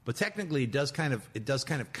 but technically it does kind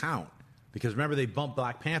of count. Because remember, they bumped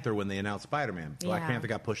Black Panther when they announced Spider-Man. Black Panther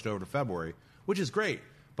got pushed over to February, which is great.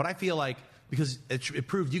 But I feel like, because it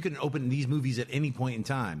proved you can open these movies at any point in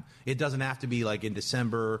time. It doesn't have to be like in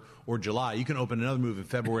December or July. You can open another movie in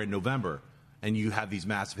February and November, and you have these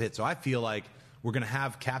massive hits. So I feel like we're going to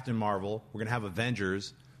have Captain Marvel, we're going to have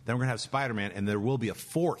Avengers, then we're going to have Spider-Man, and there will be a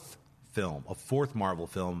fourth Marvel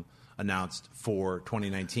film announced for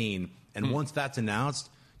 2019. And once that's announced,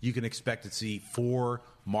 you can expect to see 4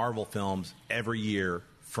 Marvel films every year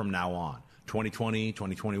from now on. 2020,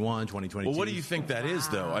 2021, 2022. Well, what do you think that is,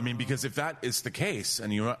 though? I mean, because if that is the case,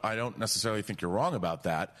 and I don't necessarily think you're wrong about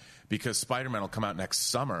that, because Spider-Man will come out next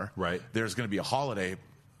summer. Right. There's going to be a holiday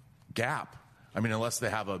gap. I mean, unless they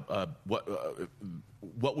have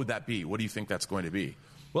what would that be? What do you think that's going to be?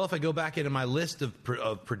 Well, if I go back into my list of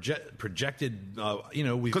projected,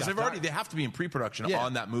 because they have to be in pre-production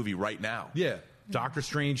on that movie right now. Yeah, Doctor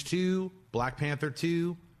Strange 2, Black Panther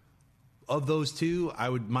 2. Of those two,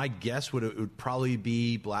 my guess would probably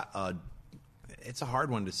be it's a hard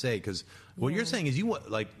one to say, because what you're saying is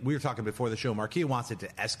like we were talking before the show, Marquia wants it to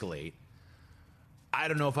escalate. I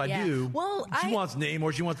don't know if I do. Well, she wants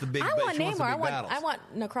Namor. She wants the big. I want Namor. I want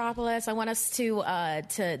Necropolis. I want us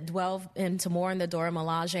to dwell into more in the Dora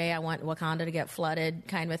Milaje. I want Wakanda to get flooded,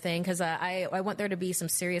 kind of a thing, because I want there to be some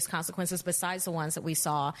serious consequences besides the ones that we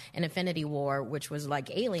saw in Infinity War, which was like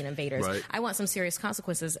alien invaders. Right. I want some serious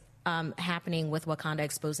consequences happening with Wakanda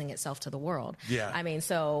exposing itself to the world. Yeah. I mean,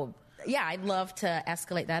 so. Yeah, I'd love to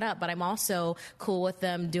escalate that up, but I'm also cool with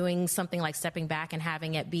them doing something like stepping back and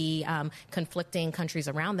having it be conflicting countries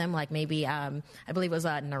around them. Like maybe, I believe it was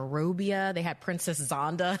Narubia. They had Princess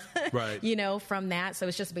Zonda, right. From that. So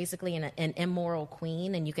it's just basically an immoral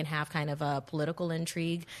queen, and you can have kind of a political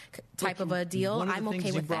intrigue type of a deal. One of the I'm things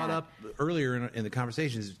okay with you brought that. up earlier in the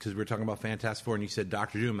conversations, because we were talking about Fantastic Four, and you said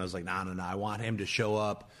Dr. Doom. I was like, no, I want him to show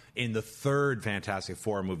up in the third Fantastic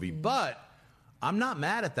Four movie. But I'm not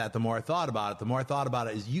mad at that. The more I thought about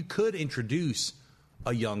it, is you could introduce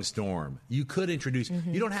a young Storm. You could introduce.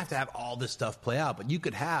 You don't have to have all this stuff play out, but you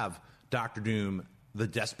could have Dr. Doom, the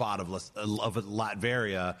despot of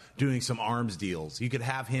Latveria, doing some arms deals. You could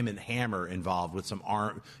have him and Hammer involved with some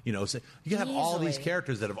arm. So you could have all these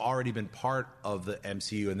characters that have already been part of the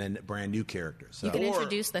MCU, and then brand new characters. So. You can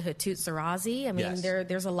introduce the Hattusarazi. I mean, Yes.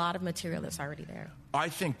 there's a lot of material that's already there. I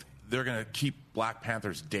think they're going to keep Black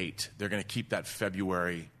Panther's date. They're going to keep that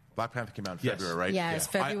February. Black Panther came out in February, right? Yeah, it's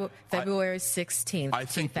February 16th. I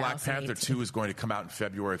think Black Panther 2 is going to come out in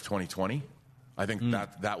February of 2020. I think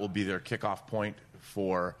that will be their kickoff point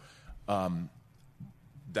for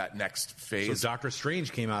that next phase. So Doctor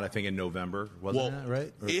Strange came out, I think, in November, wasn't it?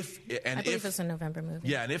 Right? I believe it's a November movie.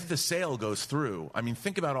 Yeah, and if the sale goes through, I mean,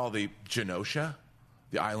 think about all the Genosha,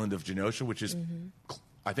 the island of Genosha, which is,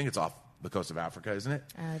 I think it's off the coast of Africa, isn't it?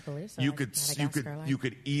 I believe so. You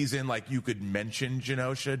could ease in, like, you could mention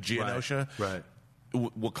Genosha. Right.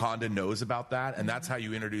 Wakanda knows about that, and that's how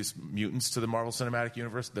you introduce mutants to the Marvel Cinematic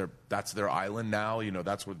Universe. That's their island now.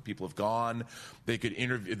 That's where the people have gone. They could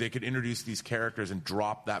introduce these characters and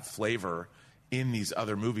drop that flavor in these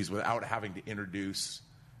other movies without having to introduce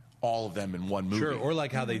all of them in one movie. Sure, or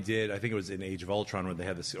like how they did, I think it was in Age of Ultron, where they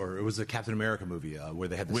had this, or it was a Captain America movie where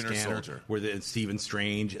they had the Winter scanner, Soldier, where Stephen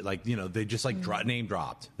Strange, they just name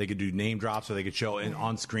dropped. They could do name drops, or they could show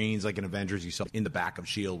on screens, like in Avengers, you saw in the back of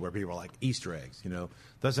S.H.I.E.L.D., where people are like Easter eggs.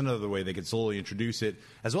 That's another way they could slowly introduce it,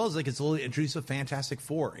 as well as they could slowly introduce a Fantastic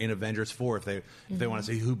Four in Avengers 4 if they want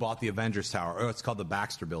to say who bought the Avengers Tower. Oh, it's called the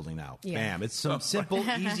Baxter Building now. Yeah. Bam! It's some simple,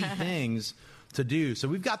 easy things to do. So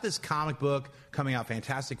we've got this comic book coming out,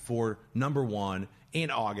 Fantastic Four #1 in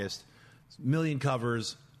August, million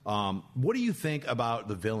covers. What do you think about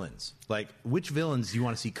the villains? Like, which villains do you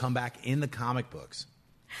want to see come back in the comic books?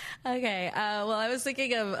 Okay. Well, I was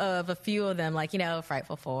thinking of a few of them, like,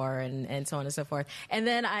 Frightful Four and so on and so forth. And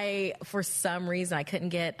then for some reason, I couldn't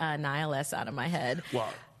get Nihilus out of my head. Well,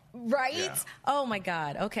 right? Yeah. Oh my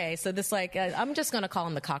God. Okay. So this, I'm just going to call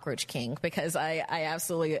him the Cockroach King because I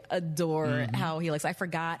absolutely adore how he looks. I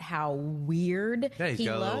forgot how weird Yeah, he's he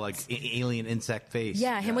got a looked. little alien insect face.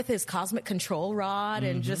 Yeah, him with his cosmic control rod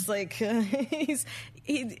and just okay.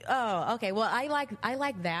 Well, I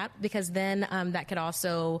like that because then that could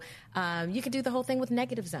also you could do the whole thing with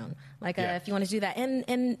Negative Zone, if you want to do that,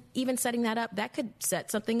 and even setting that up, that could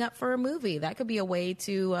set something up for a movie. That could be a way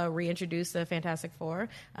to reintroduce the Fantastic Four.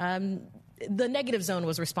 The Negative Zone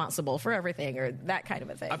was responsible for everything, or that kind of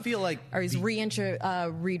a thing. I feel like, or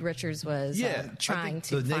Reed Richards was trying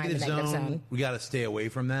to find the Negative Zone. We got to stay away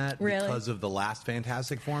from that because of the last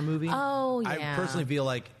Fantastic Four movie. Oh, yeah. I personally feel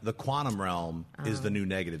like the Quantum Realm is the new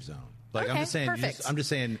Negative Zone. I'm just saying. Perfect. I'm just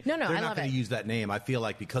saying. No, they're I not going to use that name. I feel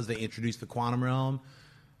like because they introduced the Quantum Realm,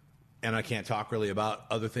 and I can't talk really about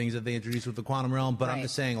other things that they introduced with the Quantum Realm, but I'm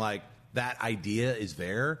just saying that idea is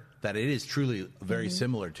there. That it is truly very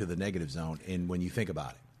similar to the Negative Zone when you think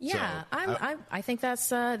about it. Yeah, so, I think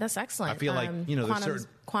that's excellent. I feel like there's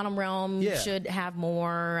Quantum Realm should have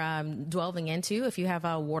more delving into. If you have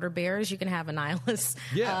water bears, you can have Nihilus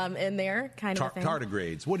in there, kind of a thing.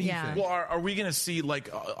 Tardigrades. What do you think? Well, are we going to see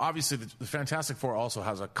obviously the Fantastic Four also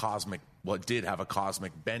has a cosmic. Well, it did have a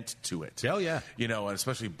cosmic bent to it. Oh yeah, and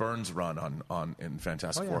especially Byrne's run in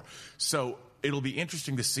Fantastic Four. So it'll be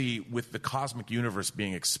interesting to see with the cosmic universe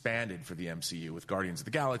being expanded for the MCU with Guardians of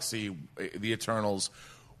the Galaxy, the Eternals.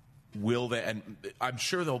 Will they? And I'm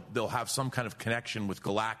sure they'll have some kind of connection with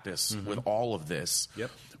Galactus with all of this.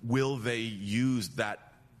 Yep. Will they use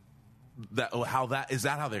that? How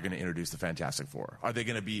they're going to introduce the Fantastic Four? Are they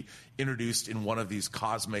going to be introduced in one of these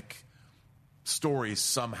cosmic stories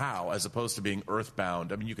somehow, as opposed to being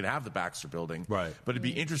Earthbound? I mean, you can have the Baxter Building, right? But it'd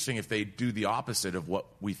be interesting if they do the opposite of what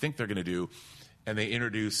we think they're going to do, and they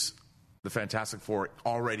introduce the Fantastic Four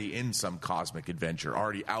already in some cosmic adventure,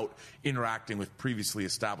 already out interacting with previously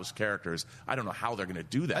established characters. I don't know how they're going to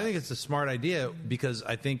do that. I think it's a smart idea because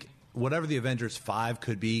I think whatever the Avengers 5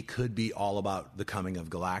 could be all about the coming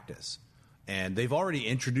of Galactus. And they've already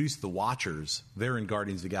introduced the Watchers. They're in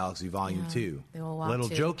Guardians of the Galaxy Volume 2. A little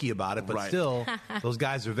jokey about it, but still, those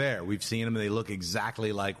guys are there. We've seen them, and they look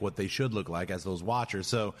exactly like what they should look like as those Watchers.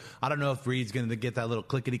 So I don't know if Reed's going to get that little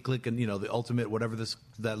clickety-click and, the ultimate whatever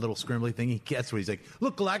that little scrimbly thing he gets where he's like,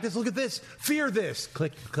 look, Galactus, look at this. Fear this.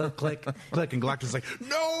 Click, click, click, click. And Galactus is like,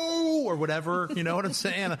 no, or whatever. You know what I'm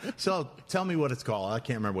saying? So tell me what it's called. I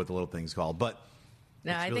can't remember what the little thing's called, but...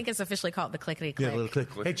 No, I think it's officially called the clickety-click. Yeah, a little click.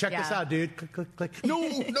 Hey, check this out, dude. Click, click, click.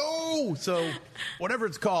 No. So whatever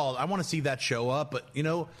it's called, I want to see that show up. But,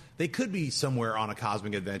 they could be somewhere on a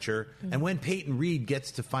cosmic adventure. Mm-hmm. And when Peyton Reed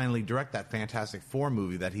gets to finally direct that Fantastic Four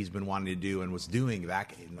movie that he's been wanting to do and was doing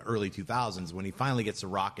back in the early 2000s, when he finally gets to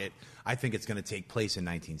rock it, I think it's going to take place in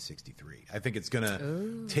 1963. I think it's going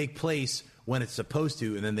to take place when it's supposed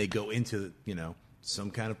to, and then they go into, some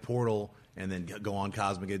kind of portal and then go on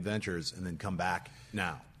cosmic adventures and then come back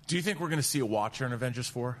now. Do you think we're going to see a Watcher in Avengers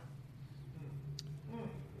 4?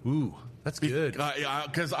 Ooh, that's good.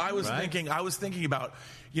 Because I was thinking about,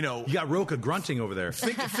 you got Roka grunting over there.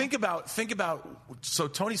 Think about. So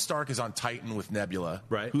Tony Stark is on Titan with Nebula,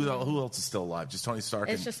 right? Who else is still alive? Just Tony Stark.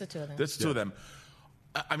 It's just the two of them. That's the two of them.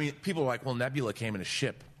 I mean, people are like, well, Nebula came in a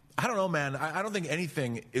ship. I don't know, man. I don't think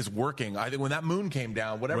anything is working. I think when that moon came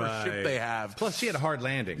down, whatever ship they have. Plus, she had a hard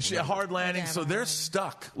landing. So they're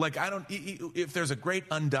stuck. If there's a great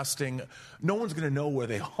undusting, no one's going to know where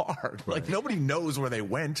they are. Like, nobody knows where they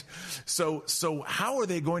went. So how are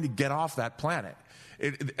they going to get off that planet?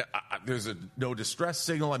 There's no distress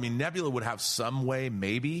signal. I mean, Nebula would have some way,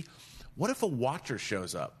 maybe. What if a Watcher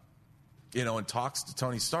shows up? And talks to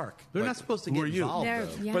Tony Stark. They're not supposed to get involved, though.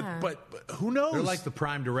 Yeah. But who knows? They're like the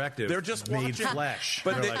Prime Directive. They're just made watching. Flesh.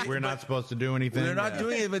 But we're not supposed to do anything. They're not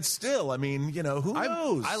doing it, but still, I mean, who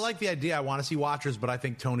knows? I like the idea. I want to see Watchers, but I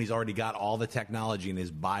think Tony's already got all the technology in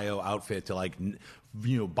his bio outfit to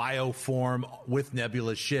bioform with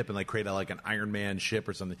Nebula's ship and create an Iron Man ship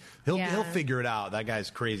or something. He'll figure it out. That guy's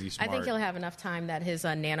crazy smart. I think he'll have enough time that his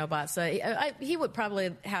nanobots. He would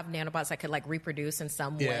probably have nanobots that could reproduce in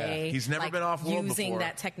some way. He's never been off world using before.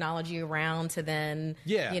 that technology around to then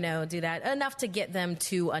do that enough to get them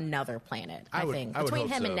to another planet. I think between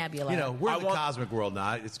him and Nebula. We're in the cosmic world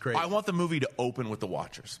now. It's crazy. I want the movie to open with the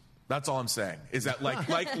Watchers. That's all I'm saying. Is that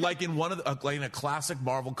like in one of the, like in a classic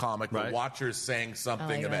Marvel comic, the Watcher's saying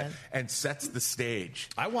something and sets the stage.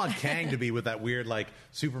 I want Kang to be with that weird like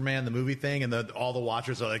Superman the movie thing, and all the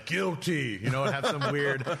Watchers are like guilty, and have some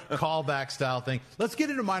weird callback style thing. Let's get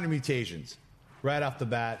into Minor Mutations right off the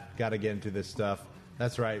bat. Got to get into this stuff.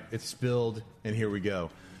 That's right. It's spilled, and here we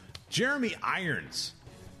go. Jeremy Irons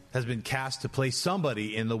has been cast to play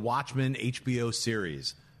somebody in the Watchmen HBO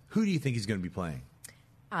series. Who do you think he's going to be playing?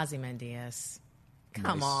 Ozymandias.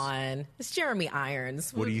 Come on. It's Jeremy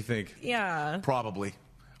Irons. What do you think? Yeah. Probably.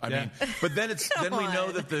 I mean, but then then we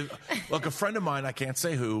know that a friend of mine, I can't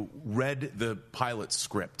say who, read the pilot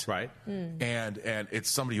script. Right. And it's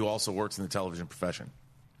somebody who also works in the television profession.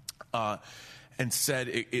 And said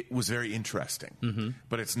it was very interesting,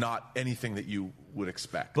 but it's not anything that you would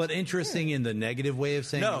expect. But interesting in the negative way of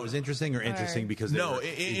saying it was interesting, or interesting because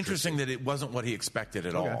interesting that it wasn't what he expected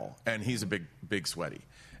at all. And he's a big sweaty,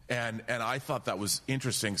 and I thought that was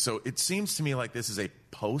interesting. So it seems to me like this is a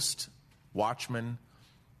post Watchmen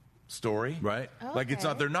story, right? Okay. Like it's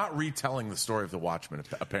not. They're not retelling the story of the Watchmen.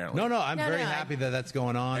 Apparently, no. I'm very happy that that's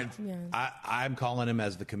going on. I'm calling him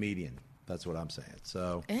as the comedian. That's what I'm saying.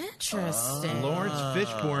 So interesting. Lawrence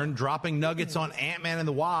Fishburne dropping nuggets on Ant-Man and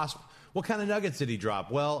the Wasp. What kind of nuggets did he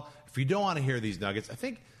drop? Well, if you don't want to hear these nuggets, I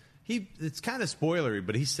think it's kind of spoilery,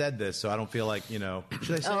 but he said this, so I don't feel like, should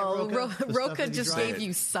I say it, Roka just gave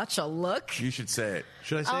you such a look. You should say it.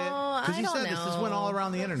 Should I say it? Because he said this. This went all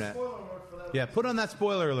around the internet. Yeah, put on that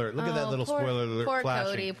spoiler alert. Look at that little spoiler alert poor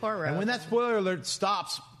flashing. Cody, poor Roka. And when that spoiler alert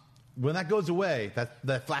stops, when that goes away,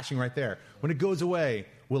 that flashing right there, when it goes away,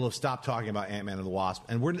 we'll have stopped talking about Ant-Man and the Wasp,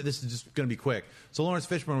 and this is just going to be quick. So Lawrence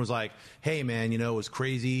Fishburne was like, "Hey, man, it was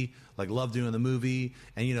crazy. Like, loved doing the movie,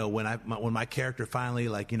 and when my character finally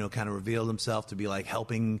kind of revealed himself to be like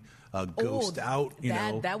helping Ghost out,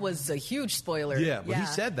 that was a huge spoiler. Yeah, but he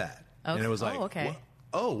said that, and it was like, okay.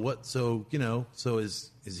 What? So so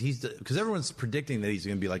is he's because everyone's predicting that he's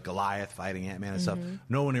going to be like Goliath fighting Ant-Man and stuff.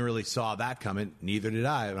 No one really saw that coming. Neither did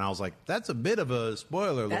I. And I was like, that's a bit of a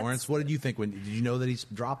spoiler, Lawrence. What did you think? Did you know that he's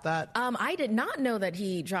dropped that? I did not know that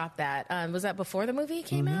he dropped that. Was that before the movie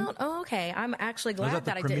came out? Oh, okay. I'm actually glad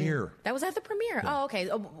that I didn't. That was at the premiere. Yeah. Oh,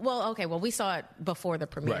 okay. Well, we saw it before the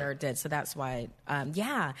premiere did, so that's why.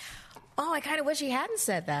 Yeah. Oh, I kind of wish he hadn't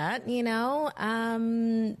said that, but a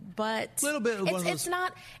little bit. It's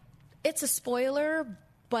not. It's a spoiler,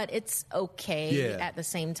 but it's okay at the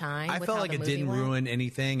same time. I felt like it didn't ruin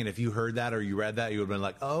anything, and if you heard that or you read that, you would have been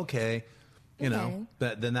like, "Oh, okay,"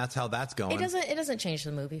 But then that's how that's going. It doesn't change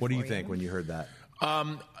the movie. What do you think when you heard that?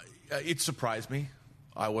 It surprised me.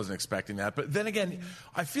 I wasn't expecting that. But then again,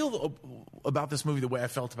 I feel about this movie the way I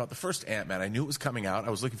felt about the first Ant-Man. I knew it was coming out. I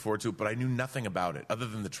was looking forward to it, but I knew nothing about it other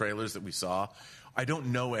than the trailers that we saw. I don't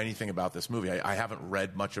know anything about this movie. I haven't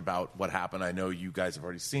read much about what happened. I know you guys have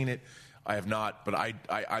already seen it. I have not, but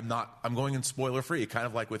I'm not. I'm going in spoiler free, kind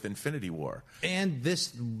of like with Infinity War. And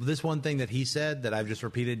this one thing that he said that I've just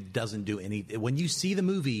repeated doesn't do anything. When you see the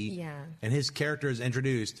movie and his character is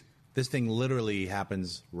introduced, this thing literally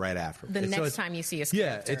happens right after. The next time you see his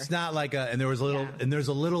character. Yeah, it's not like and there's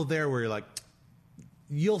a little there where you're like,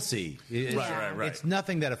 you'll see. Right. It's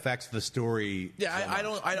nothing that affects the story. Yeah,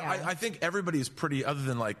 I think everybody is pretty, other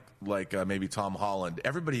than like maybe Tom Holland,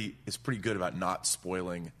 everybody is pretty good about not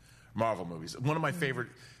spoiling Marvel movies. One of my favorite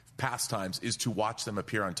pastimes is to watch them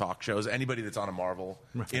appear on talk shows. Anybody that's in a Marvel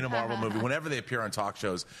movie, whenever they appear on talk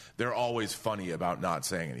shows, they're always funny about not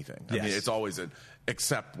saying anything. I mean, it's always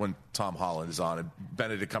except when Tom Holland is on and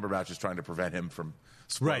Benedict Cumberbatch is trying to prevent him from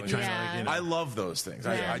spoiling. Right. I love those things.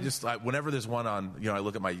 Yeah. I just whenever there's one on, I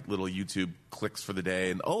look at my little YouTube clicks for the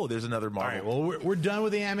day, and there's another Marvel. All right, well, we're done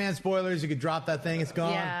with the Ant-Man spoilers. You could drop that thing; it's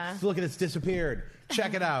gone. Yeah. Look at it's disappeared.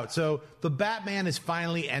 Check it out. So the Batman is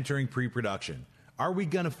finally entering pre-production. Are we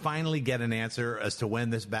going to finally get an answer as to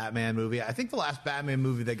when this Batman movie? I think the last Batman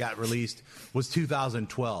movie that got released was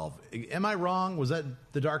 2012. Am I wrong? Was that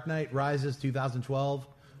The Dark Knight Rises 2012?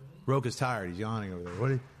 Roka's tired. He's yawning over there. What?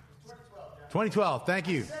 2012. Thank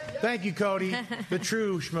you. Thank you, Cody. The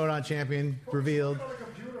true Schmodown champion revealed.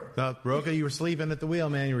 Roka, you were sleeping at the wheel,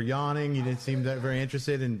 man. You were yawning. You didn't seem that very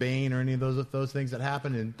interested in Bane or any of those things that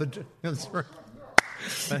happened.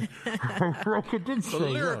 Roka did say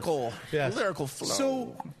lyrical flow.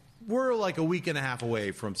 So we're like a week and a half away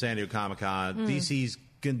from San Diego Comic-Con. DC's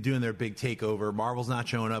doing their big takeover. Marvel's not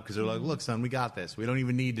showing up because they're like, look, son, we got this. We don't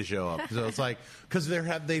even need to show up. So it's like, because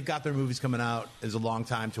they've got their movies coming out. There's a long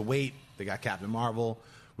time to wait. They got Captain Marvel.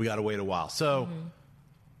 We got to wait a while. So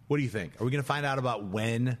what do you think? Are we going to find out about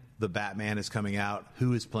when the Batman is coming out?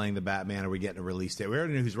 Who is playing the Batman? Are we getting a release date? We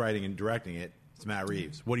already know who's writing and directing it. It's Matt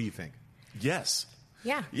Reeves. What do you think? Yes.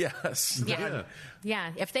 Yeah. Yes.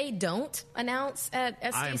 Yeah. If they don't announce at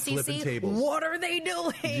I'm flipping SDCC, tables. what are they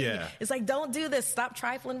doing? Yeah. It's like, don't do this. Stop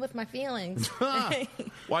trifling with my feelings. Well,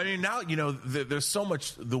 I mean, now, there's so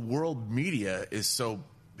much, the world media is so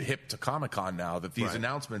hip to Comic-Con now that these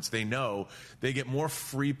announcements, they know they get more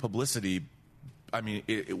free publicity. I mean,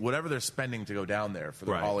 whatever they're spending to go down there for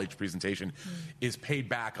the all-age presentation is paid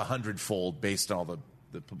back 100-fold based on all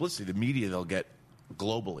the publicity, the media they'll get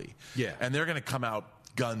globally. Yeah. And they're going to come out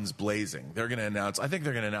guns blazing. They're going to announce, I think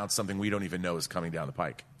they're going to announce something we don't even know is coming down the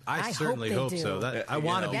pike. I certainly hope so. I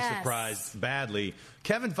want to be Yes. surprised badly.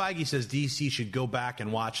 Kevin Feige says DC should go back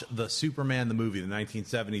and watch the Superman the movie, the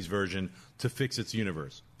 1970s version, to fix its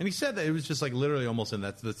universe. And he said that it was just like literally almost in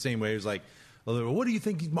the same way. It was like, what do you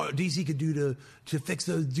think DC could do to fix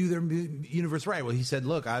do their universe right? Well, he said,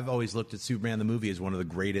 look, I've always looked at Superman the movie as one of the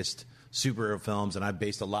greatest superhero films, and I've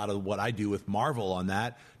based a lot of what I do with Marvel on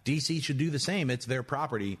that. DC should do the same. It's their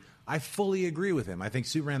property. I fully agree with him. I think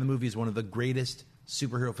Superman the movie is one of the greatest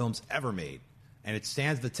superhero films ever made, and it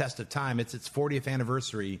stands the test of time. It's its 40th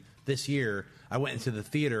anniversary this year. I went into the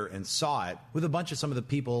theater and saw it with a bunch of some of the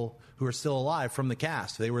people who are still alive from the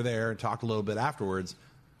cast. They were there and talked a little bit afterwards.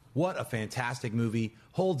 What a fantastic movie.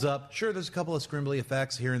 Holds up. Sure, there's a couple of scrimbly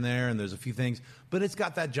effects here and there, and there's a few things, but it's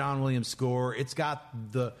got that John Williams score. It's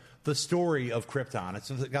got the story of Krypton.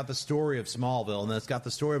 It's got the story of Smallville, and it's got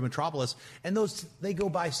the story of Metropolis, and they go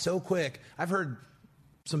by so quick. I've heard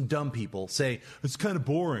some dumb people say, it's kind of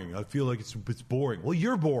boring. I feel like it's boring. Well,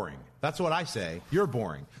 you're boring. That's what I say. You're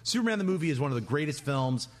boring. Superman the movie is one of the greatest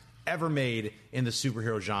films ever made in the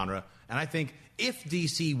superhero genre, and I think if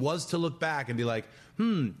DC was to look back and be like,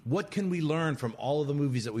 what can we learn from all of the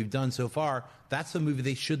movies that we've done so far, that's the movie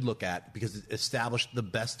they should look at because it established the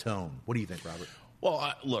best tone. What do you think, Robert?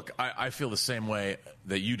 Well, look, I feel the same way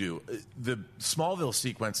that you do. The Smallville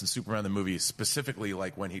sequence in Superman the movie, specifically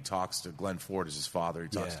like when he talks to Glenn Ford as his father, he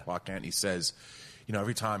talks to Clark Kent, and he says,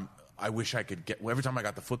 every time I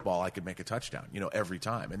got the football, I could make a touchdown, every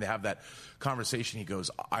time. And they have that conversation. He goes,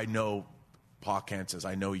 I know, Pa Kent says,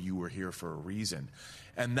 I know you were here for a reason.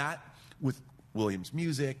 And that, with Williams'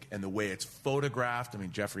 music and the way it's photographed, I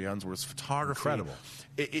mean, Jeffrey Unsworth's photography. Incredible.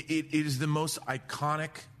 It is the most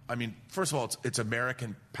iconic. I mean, first of all, it's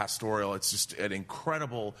American pastoral. It's just an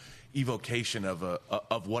incredible evocation of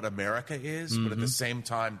what America is, but at the same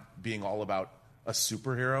time being all about a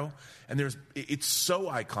superhero. And it's so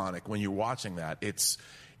iconic when you're watching that. It's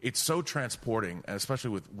so transporting, and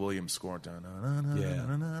especially with Williams' score.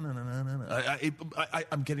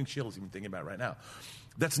 I'm getting chills even thinking about it right now.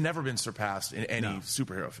 That's never been surpassed in any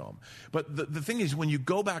superhero film. But the thing is, when you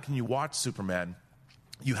go back and you watch Superman,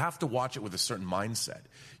 you have to watch it with a certain mindset.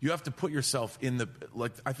 You have to put yourself in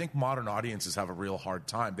I think modern audiences have a real hard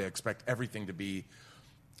time. They expect everything to be,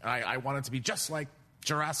 I want it to be just like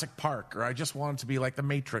Jurassic Park, or I just want it to be like The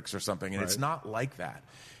Matrix or something. And it's not like that.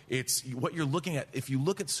 It's what you're looking at. If you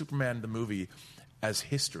look at Superman the movie as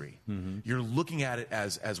history, you're looking at it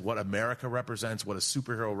as what America represents, what a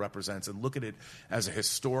superhero represents, and look at it as a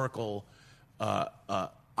historical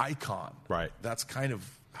icon. Right. That's kind of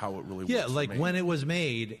how it really works. Yeah, like when it was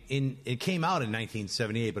made, it came out in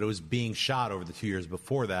 1978, but it was being shot over the 2 years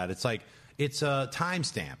before that. It's like, it's a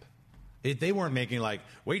timestamp. They weren't making like,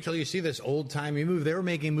 wait till you see this old-timey movie. They were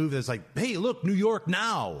making a movie that's like, hey, look, New York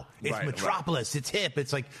now. It's Metropolis. It's hip.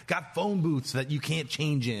 It's like got phone booths that you can't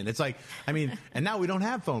change in. It's like, I mean, and now we don't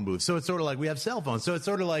have phone booths. So it's sort of like we have cell phones. So it's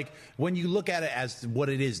sort of like when you look at it as what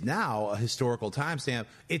it is now, a historical timestamp,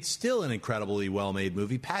 it's still an incredibly well-made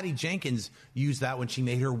movie. Patty Jenkins used that when she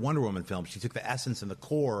made her Wonder Woman film. She took the essence and the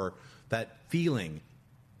core, that feeling,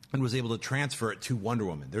 and was able to transfer it to Wonder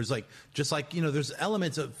Woman. There's there's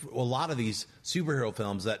elements of a lot of these superhero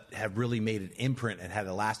films that have really made an imprint and had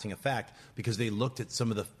a lasting effect because they looked at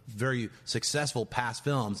some of the very successful past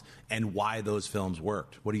films and why those films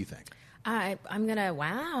worked. What do you think? I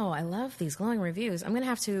love these glowing reviews. I'm going to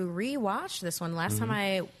have to rewatch this one. Last time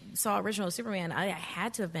I saw Original Superman, I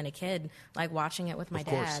had to have been a kid, like watching it with my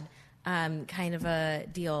dad. Kind of a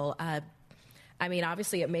deal. I mean,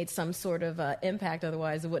 obviously, it made some sort of impact.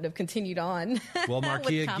 Otherwise, it wouldn't have continued on. Well,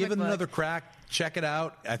 Markia, give it another crack. Check it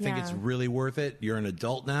out. I think it's really worth it. You're an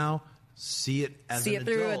adult now. See it as an adult.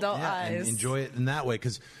 See it through adult eyes. And enjoy it in that way.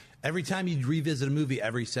 Because every time you revisit a movie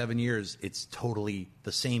every 7 years, it's totally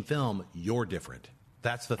the same film. You're different.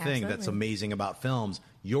 That's the thing that's amazing about films.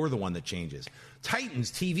 You're the one that changes.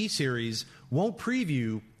 Titans TV series won't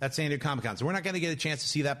preview at San Diego Comic-Con. So we're not going to get a chance to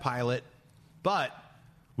see that pilot. But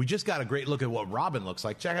we just got a great look at what Robin looks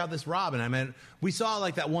like. Check out this Robin. I mean, we saw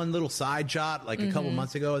like that one little side shot like a couple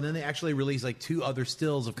months ago, and then they actually released like 2 other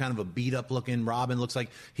stills of kind of a beat up looking Robin. Looks like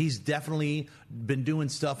he's definitely been doing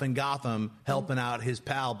stuff in Gotham, helping out his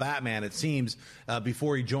pal Batman, it seems,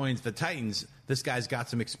 before he joins the Titans. This guy's got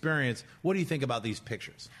some experience. What do you think about these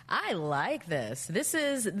pictures? I like this. This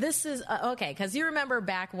is okay, because you remember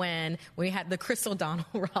back when we had the Chris O'Donnell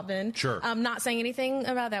Robin. Sure. I'm not saying anything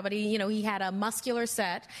about that, but he had a muscular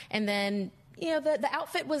set, and then the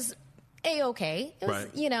outfit was A-okay. It was,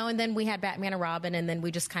 right. And then we had Batman and Robin, and then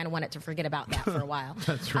we just kind of wanted to forget about that for a while.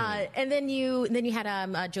 That's right. And then you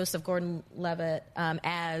had Joseph Gordon-Levitt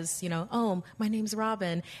as oh, my name's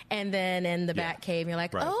Robin, and then in the Batcave you're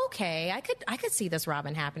like, oh, okay, I could see this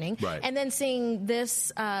Robin happening, right. And then seeing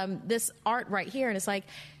this this art right here, and it's like,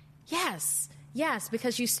 Yes,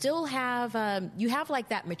 because you still have like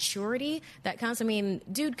that maturity that comes. I mean,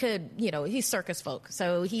 dude could, he's circus folk,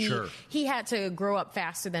 so he had to grow up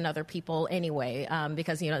faster than other people anyway,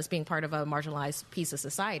 because it's being part of a marginalized piece of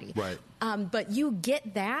society. Right. But you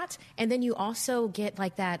get that, and then you also get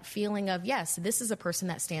like that feeling of, yes, this is a person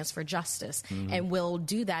that stands for justice and will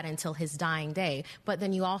do that until his dying day. But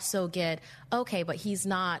then you also get, okay, but he's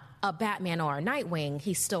not a Batman or a Nightwing,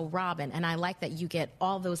 he's still Robin. And I like that you get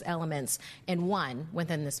all those elements in one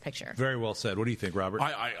within this picture. Very well said. What do you think, Robert?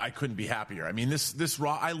 I couldn't be happier. I mean,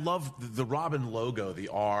 I love the Robin logo, the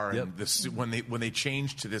R, and the suit, when they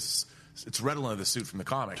changed to this. It's Redolent of the suit from the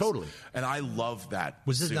comics. Totally. And I love that.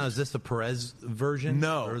 Is this the Perez version?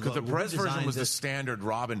 No, because the Perez version was the standard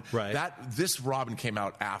Robin. Right. This Robin came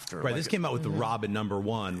out after. Right. This came out with the Robin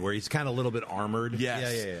 #1, where he's kind of a little bit armored.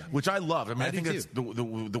 Yes. Yeah. Which I love. I mean, I think do that's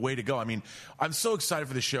the way to go. I mean, I'm so excited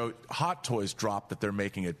for the show. Hot Toys dropped that they're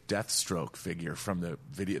making a Deathstroke figure from the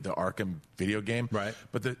Arkham video game. Right.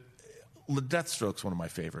 But the Deathstroke's one of my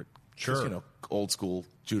favorite. Sure. Old school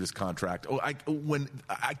Judas Contract.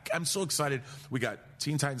 I'm so excited. We got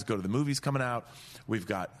Teen Titans Go to the Movies coming out. We've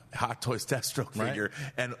got Hot Toys Deathstroke figure.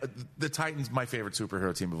 And the Titans, my favorite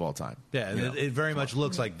superhero team of all time. Yeah, and it very much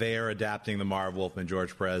looks like they are adapting the Marv Wolfman,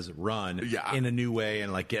 George Perez run in a new way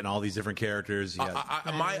and like getting all these different characters.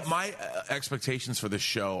 My expectations for this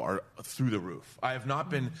show are through the roof. I have not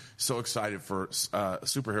been so excited for a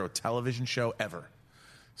superhero television show ever.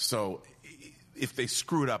 So if they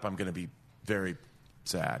screw it up, I'm going to be very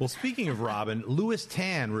sad. Well, speaking of Robin, Louis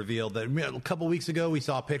Tan revealed that a couple weeks ago we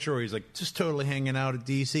saw a picture where he's like just totally hanging out at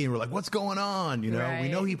DC, and we're like, what's going on? We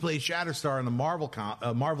know he plays Shatterstar in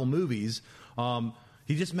the Marvel movies.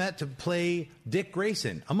 He just met to play Dick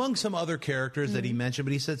Grayson, among some other characters that he mentioned,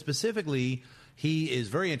 but he said specifically he is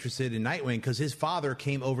very interested in Nightwing because his father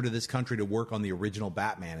came over to this country to work on the original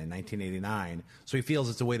Batman in 1989. So he feels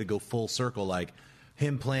it's a way to go full circle, like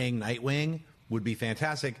him playing Nightwing would be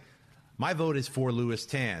fantastic. My vote is for Louis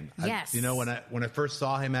Tan. Yes. When I first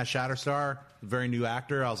saw him as Shatterstar, very new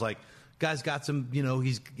actor, I was like, guy's got some,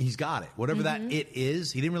 he's got it. Whatever that it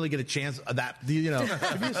is, he didn't really get a chance of that, if you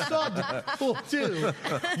saw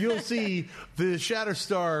Deadpool 2, you'll see the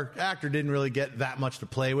Shatterstar actor didn't really get that much to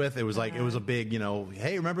play with. It was like, it was a big,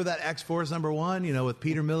 hey, remember that X-Force #1, with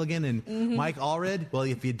Peter Milligan and Mike Allred? Well,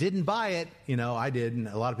 if you didn't buy it, I did, and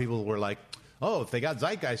a lot of people were like, oh, if they got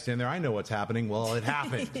Zeitgeist in there, I know what's happening. Well, it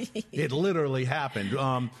happened. It literally happened.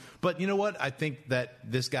 But you know what? I think that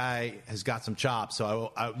this guy has got some chops.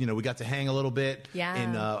 So, we got to hang a little bit.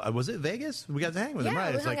 Yeah. In, was it Vegas? We got to hang with him,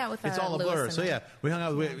 right? We hung out with it's all a blur. Lewis So, we hung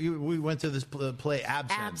out. We went to this play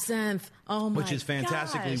Absinthe. Oh, my which is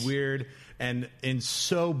fantastically gosh. weird and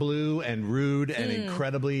so blue and rude and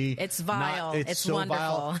incredibly... It's vile. It's so wonderful.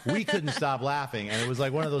 Vile. We couldn't stop laughing. And it was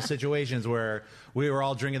like one of those situations where we were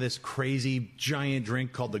all drinking this crazy giant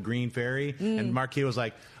drink called the Green Fairy. And Marquis was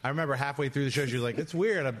like, I remember halfway through the show, she was like, it's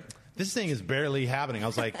weird. This thing is barely happening. I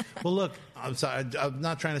was like, well, look, I'm sorry. I'm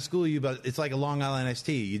not trying to school you, but it's like a Long Island iced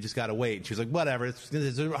tea. You just got to wait. She was like, whatever.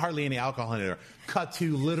 There's hardly any alcohol in it. Cut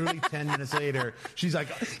to literally 10 minutes later. She's like,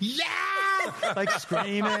 yeah! Like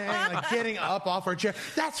screaming, like getting up off her chair.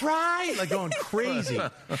 That's right! Like going crazy.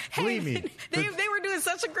 Believe me. They were doing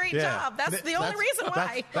such a great job. That's the only reason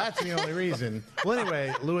why. That's the only reason. Well,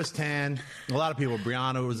 anyway, Louis Tan, a lot of people,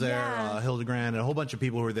 Brianna was there, Hildegrand, and a whole bunch of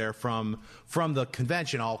people who were there from the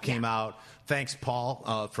convention all came out. Thanks,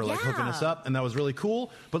 Paul, for hooking us up, and that was really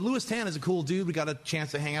cool. But Louis Tan is a cool dude. We got a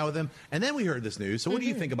chance to hang out with him, and then we heard this news. So what do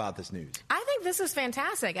you think about this news? I think this is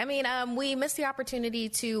fantastic. I mean, we missed the opportunity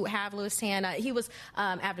to have Louis Tan. He was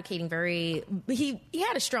advocating he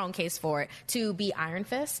had a strong case for it to be Iron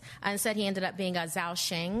Fist. Instead, he ended up being Zhao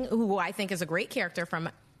Sheng, who I think is a great character from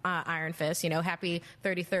Iron Fist, happy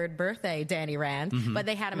 33rd birthday, Danny Rand. Mhm. But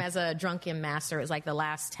they had him as a drunken master. It was like the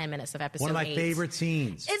last 10 minutes of episode 8. One of my favorite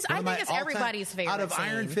scenes. I think it's everybody's favorite Out of scene.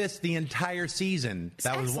 Iron Fist, the entire season,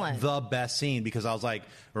 that was excellent. the best scene because I was like,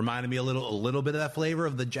 reminded me a little bit of that flavor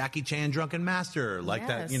of the Jackie Chan drunken master. Like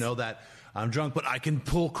Yes. that I'm drunk, but I can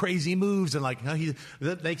pull crazy moves and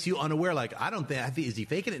that makes you unaware. Like, I think, is he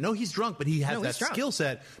faking it? No, he's drunk, but he has that skill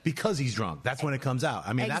set because he's drunk. That's when it comes out.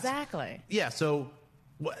 I mean, exactly. Yeah, so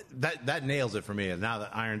that nails it for me. And now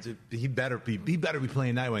that Irons, he better be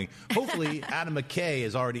playing Nightwing. Hopefully, Adam McKay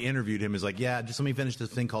has already interviewed him. Is like, yeah, just let me finish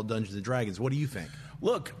this thing called Dungeons and Dragons. What do you think?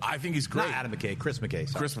 Look, I think he's great. Not Adam McKay, Chris McKay.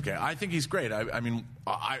 Sorry. Chris McKay. I think he's great. I mean,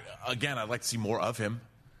 I'd like to see more of him.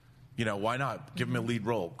 Why not? Give him a lead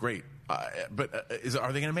role. Great. But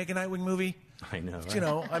are they going to make a Nightwing movie? I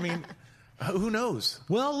know. I mean, who knows?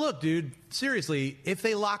 Well, look, dude, seriously, if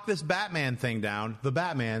they lock this Batman thing down,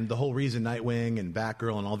 the whole reason Nightwing and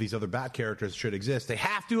Batgirl and all these other Bat characters should exist, they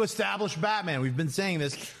have to establish Batman. We've been saying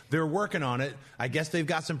this. They're working on it. I guess they've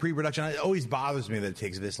got some pre-production. It always bothers me that it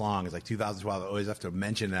takes this long. It's like 2012. I always have to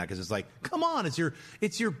mention that because it's like, come on, it's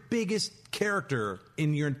your biggest character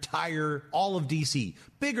in your all of DC.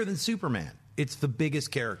 Bigger than Superman. It's the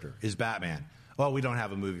biggest character is Batman. Well, we don't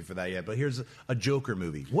have a movie for that yet, but here's a Joker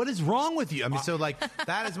movie. What is wrong with you? I mean,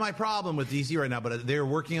 that is my problem with DC right now, but they're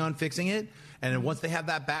working on fixing it. And then once they have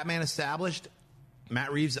that Batman established,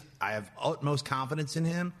 Matt Reeves, I have utmost confidence in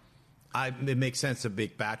him. It makes sense to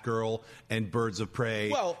make Batgirl and Birds of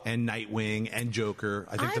Prey and Nightwing and Joker.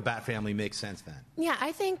 I think the Bat family makes sense then. Yeah,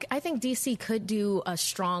 I think DC could do a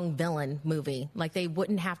strong villain movie. Like, they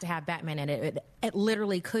wouldn't have to have Batman in it. It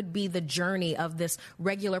literally could be the journey of this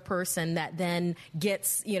regular person that then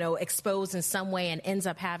gets, exposed in some way and ends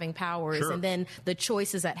up having powers. Sure. And then the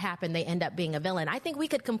choices that happen, they end up being a villain. I think we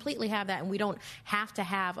could completely have that, and we don't have to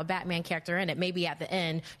have a Batman character in it. Maybe at the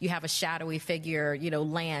end, you have a shadowy figure,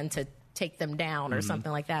 land to take them down or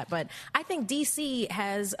something like that. But I think DC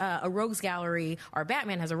has a rogues gallery, or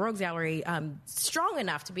Batman has a rogues gallery strong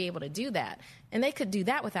enough to be able to do that. And they could do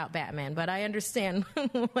that without Batman. But I understand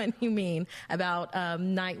what you mean about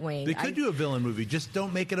Nightwing. They could do a villain movie. Just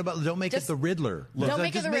don't make it it the Riddler.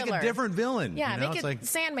 Make a different villain. Yeah, make it like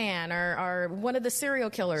Sandman or one of the serial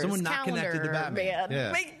killers. Someone not connected to Batman.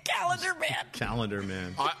 Yeah. Make Calendar Man. Calendar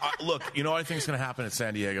Man. Look, what I think is going to happen at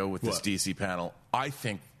San Diego with this DC panel? I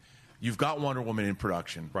think you've got Wonder Woman in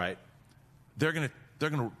production. Right. They're going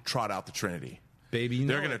to trot out the Trinity. Baby,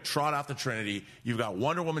 they're going to trot out the Trinity. You've got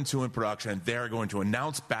Wonder Woman 2 in production, and they're going to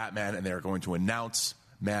announce Batman, and they're going to announce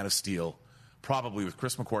Man of Steel, probably with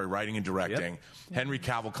Chris McQuarrie writing and directing. Yep. Henry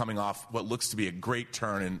Cavill coming off what looks to be a great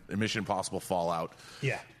turn in Mission Impossible Fallout.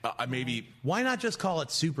 Yeah. Maybe. Why not just call it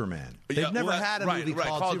Superman? They've never had a movie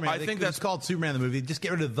called Superman. I think that's called Superman the movie. Just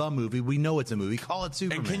get rid of the movie. We know it's a movie. Call it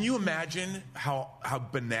Superman. And can you imagine how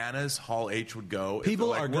bananas Hall H would go?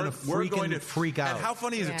 People are going to freak out. And how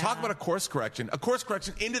funny is it? Talk about a course correction. A course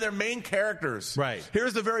correction into their main characters. Right.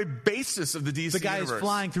 Here's the very basis of the DC The guy universe. is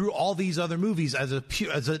flying through all these other movies as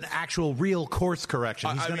an actual real course correction.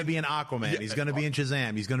 He's going to be in Aquaman. He's going to be in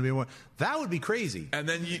Shazam. He's going to be in... That would be crazy. And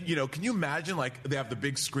then, can you imagine, like, they have the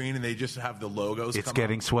big screen and they just have the logos It's come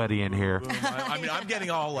getting up. sweaty in here. I'm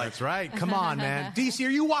getting all like... That's right. Come on, man. DC,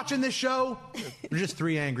 are you watching this show? We're just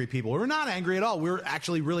three angry people. We're not angry at all. We're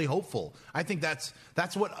actually really hopeful. I think that's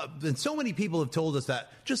what... and so many people have told us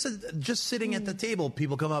that just sitting at the table,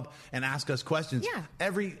 people come up and ask us questions. Yeah.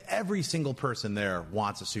 Every single person there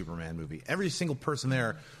wants a Superman movie. Every single person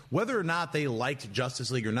there, whether or not they liked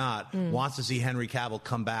Justice League or not, wants to see Henry Cavill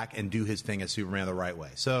come back and do his thing as Superman the right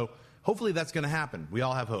way. So hopefully that's going to happen. We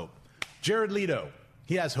all have hope. Jared Leto,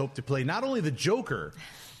 he has hope to play not only the Joker,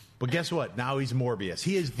 but guess what? Now he's Morbius.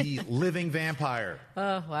 He is the living vampire.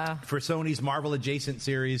 Oh, wow. For Sony's Marvel adjacent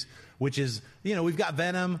series, which is, we've got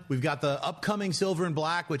Venom, we've got the upcoming Silver and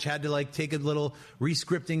Black, which had to take a little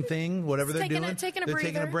rescripting thing, whatever they're doing. They're taking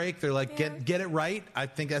a break. They're like, get it right. I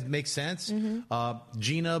think that makes sense.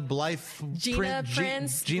 Gina Prince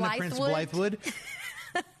Blythewood.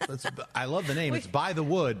 I love the name. It's By the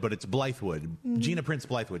Wood, but it's Blythewood. Gina Prince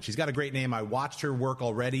Blythewood. She's got a great name. I watched her work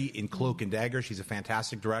already in Cloak and Dagger. She's a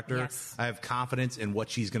fantastic director. Yes. I have confidence in what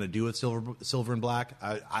she's going to do with Silver and Black.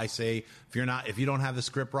 I say, if you don't have the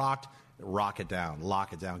script rocked, rock it down,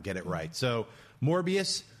 lock it down, get it right. So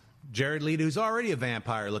Morbius, Jared Leto, who's already a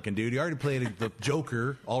vampire-looking dude. He already played the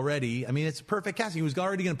Joker already. I mean, it's perfect casting. He was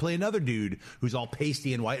already going to play another dude who's all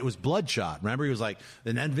pasty and white. It was Bloodshot. Remember? He was like,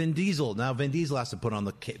 and then Vin Diesel. Now Vin Diesel has to put on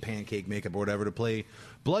the pancake makeup or whatever to play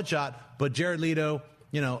Bloodshot. But Jared Leto,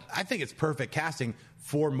 I think it's perfect casting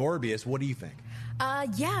for Morbius. What do you think?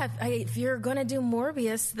 If you're going to do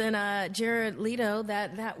Morbius, then Jared Leto,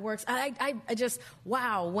 that works. I just,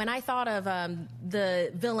 wow, when I thought of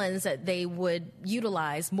the villains that they would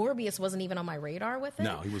utilize, Morbius wasn't even on my radar with it.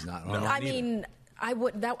 No, he was not. I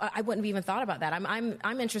wouldn't have even thought about that.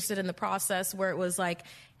 I'm interested in the process where it was like,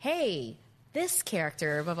 hey, this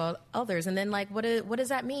character above others, and then what does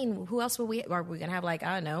that mean? Who else are we gonna have? I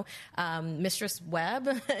don't know, Mistress Webb,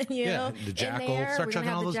 the Jackal. We're gonna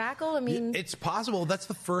have the Jackal. I mean, it's possible. That's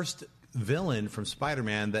the first villain from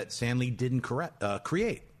Spider-Man that Stan Lee didn't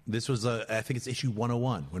create. This was I think it's issue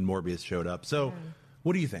 101 when Morbius showed up. So,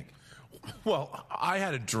 what do you think? Well, I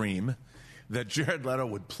had a dream that Jared Leto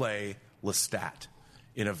would play Lestat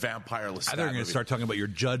in a vampire Lestat. I thought you were going to start talking about your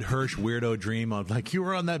Judd Hirsch weirdo dream of you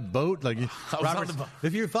were on that boat.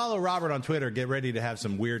 If you follow Robert on Twitter, get ready to have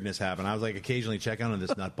some weirdness happen. I was occasionally checking on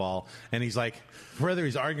this nutball, and he's whether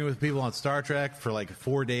he's arguing with people on Star Trek for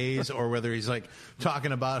 4 days, or whether he's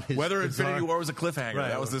talking about his whether Infinity War was a cliffhanger. Right.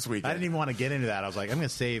 That was this weekend. I didn't even want to get into that. I was I'm going to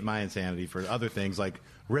save my insanity for other things, like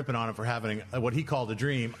ripping on him for having what he called a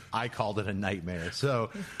dream. I called it a nightmare.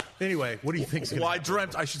 So anyway, what do you think? I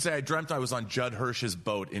dreamt I was on Judd Hirsch's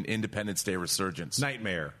boat in Independence Day Resurgence.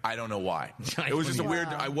 Nightmare. I don't know why. It was just a weird.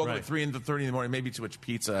 I woke up at 3:30 in the morning, maybe too much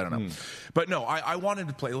pizza. I don't know. But no, I wanted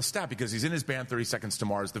to play Lestat because he's in his band 30 Seconds to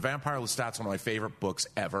Mars. The Vampire Lestat's one of my favorite books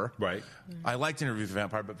ever. Right. I liked Interview with the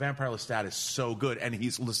Vampire, but Vampire Lestat is so good, and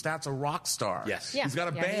Lestat's a rock star. Yes. Yeah. He's got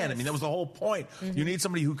a band. I mean, that was the whole point. Mm-hmm. You need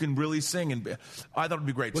somebody who can really sing, and I thought it'd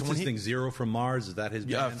be great. What's his thing? Zero from Mars? Is that his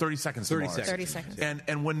band? 30 Seconds to Mars. 30 Seconds.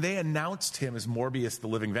 And when they announced him as Morbius the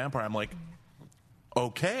Living Vampire, I'm like,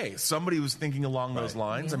 okay, somebody was thinking along those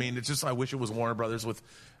lines. Yeah. I mean, it's just I wish it was Warner Brothers with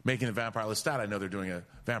making the Vampire Lestat. I know they're doing a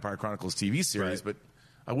Vampire Chronicles TV series, but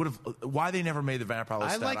I would have. Why they never made the Vampire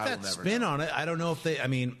Lestat? I like that spin on it. I don't know if they. I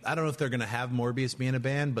don't know if they're going to have Morbius be in a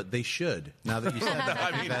band, but they should. Now that you said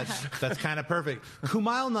that, that's kind of perfect.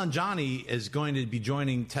 Kumail Nanjiani is going to be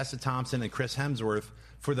joining Tessa Thompson and Chris Hemsworth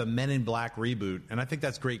for the Men in Black reboot, and I think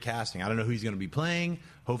that's great casting. I don't know who he's going to be playing.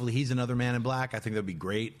 Hopefully he's another Man in Black. I think that would be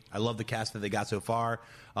great. I love the cast that they got so far.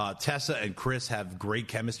 Tessa and Chris have great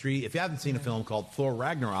chemistry. If you haven't seen a film called Thor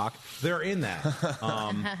Ragnarok, they're in that.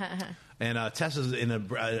 And Tessa's in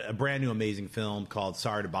a brand new amazing film called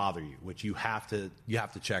Sorry to Bother You, which you have to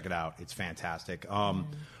check it out. It's fantastic.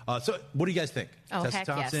 So what do you guys think? Tessa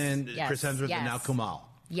Thompson, yes. Chris Hemsworth, and now Kumail.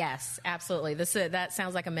 Yes, absolutely. That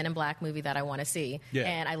sounds like a Men in Black movie that I want to see. Yeah.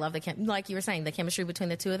 And I love like you were saying, the chemistry between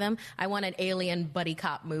the two of them. I want an alien buddy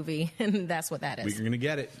cop movie, and that's what that is. We're going to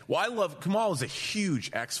get it. Well, Kumail is a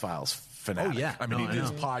huge X-Files fanatic. Oh, yeah. I mean, he did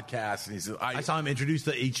his podcast, and I saw him introduce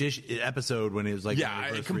each episode when he was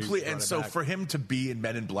complete. And so for him to be in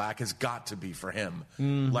Men in Black has got to be, for him,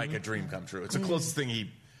 like a dream come true. It's the closest thing he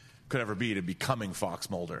could ever be to becoming Fox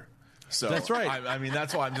Mulder. So that's right. I mean,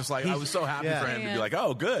 that's why I'm just I was so happy for him to be like,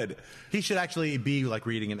 oh, good. He should actually be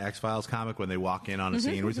reading an X-Files comic when they walk in on a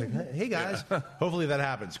scene. Where he's like, hey, guys. Yeah. Hopefully that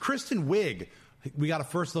happens. Kristen Wiig, we got a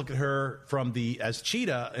first look at her from as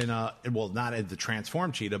Cheetah not as the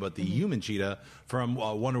transformed Cheetah, but the human Cheetah from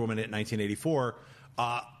Wonder Woman in 1984.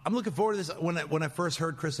 I'm looking forward to this. When I first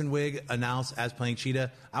heard Kristen Wiig announced as playing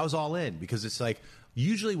Cheetah, I was all in, because it's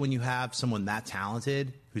usually when you have someone that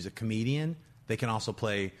talented who's a comedian, they can also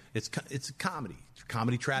play. It's comedy,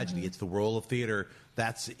 tragedy. It's the role of theater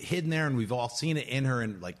that's hidden there, and we've all seen it in her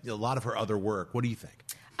and a lot of her other work. What do you think?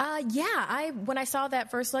 When I saw that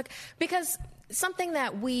first look, because something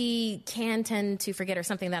that we can tend to forget, or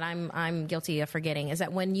something that I'm guilty of forgetting, is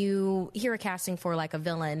that when you hear a casting for a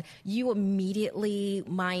villain, you immediately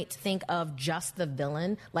might think of just the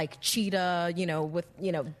villain, like Cheetah,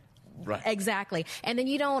 Right. Exactly. And then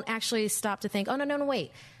you don't actually stop to think, oh, no,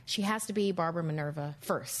 wait. She has to be Barbara Minerva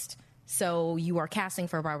first. So you are casting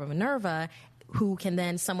for Barbara Minerva,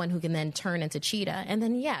 someone who can then turn into Cheetah. And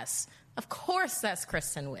then, yes, of course that's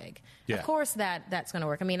Kristen Wiig. Yeah. Of course that's going to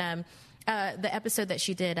work. I mean, the episode that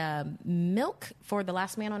she did, Milk, for The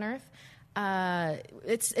Last Man on Earth,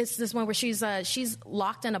 it's this one where she's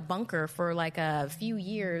locked in a bunker for a few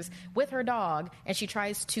years with her dog, and she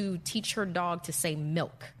tries to teach her dog to say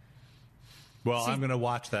milk. Well, I'm going to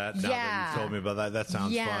watch that now that you told me about that. That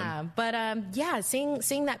sounds fun. Yeah, but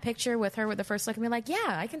seeing that picture with her with the first look, and be like,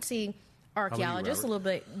 I can see archaeologist, a little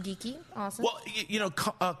bit geeky, awesome.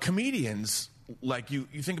 Well, comedians, you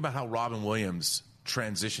think about how Robin Williams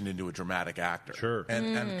transitioned into a dramatic actor. Sure.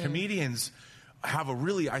 And comedians have a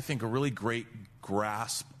really great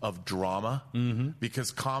grasp of drama,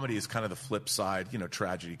 because comedy is kind of the flip side,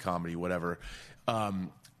 tragedy, comedy, whatever.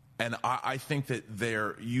 And I think that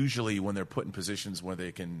they're usually, when they're put in positions where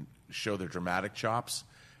they can show their dramatic chops,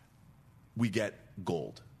 we get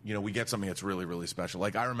gold. You know, we get something that's really, really special.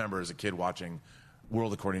 Like, I remember as a kid watching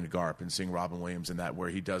World According to Garp and seeing Robin Williams in that, where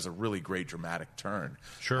he does a really great dramatic turn.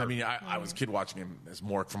 Sure. I mean, I was a kid watching him as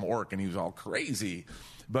Mork from Ork, and he was all crazy.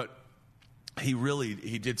 But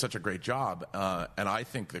he did such a great job. And I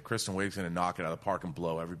think that Kristen Wiig's going to knock it out of the park and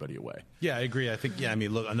blow everybody away. Yeah, I agree. I think,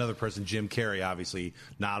 look, another person, Jim Carrey, obviously,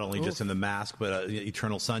 not only just in The Mask, but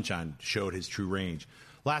Eternal Sunshine showed his true range.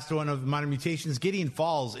 Last one of Minor Mutations, Gideon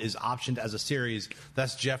Falls is optioned as a series.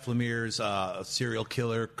 That's Jeff Lemire's serial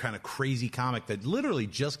killer, kind of crazy comic that literally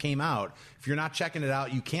just came out. If you're not checking it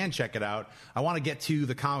out, you can check it out. I want to get to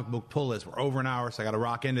the comic book pull list. We're over an hour, so I got to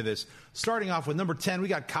rock into this. Starting off with number 10, we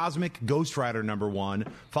got Cosmic Ghost Rider number 1,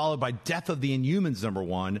 followed by Death of the Inhumans number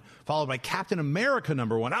 1, followed by Captain America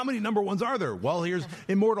number 1. How many number 1s are there? Well, here's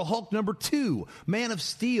Immortal Hulk number 2, Man of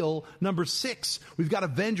Steel number 6. We've got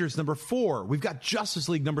Avengers number 4. We've got Justice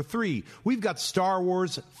League number 3. We've got Star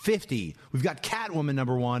Wars 50. We've got Catwoman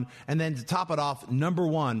number 1. And then to top it off, number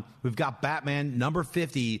 1, we've got Batman number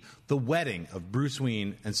 50, The Wedding of Bruce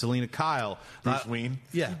Wayne and Selena Kyle. Bruce Wayne?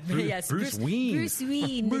 Yeah. Yes, Bruce Wayne. Bruce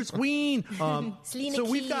Wayne. Bruce Wayne. Selena so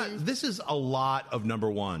we've Kyle. got, this is a lot of number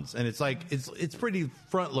 1s. And it's like, it's pretty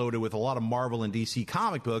front loaded with a lot of Marvel and DC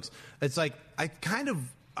comic books. It's like,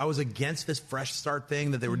 I was against this fresh start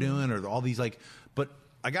thing that they were doing, or all these but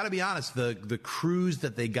I got to be honest, the crews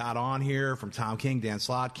that they got on here, from Tom King, Dan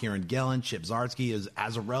Slott, Kieran Gillen, Chip Zdarsky, is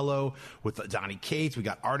Azzarello, with Donnie Cates. We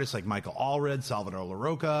got artists like Michael Allred, Salvador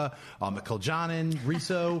LaRocca, Mikkel Janin,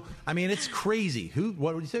 Rizzo. I mean, it's crazy.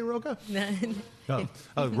 What would you say, Roca?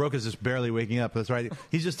 Roca's just barely waking up. That's right.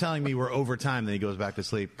 He's just telling me we're over time, then he goes back to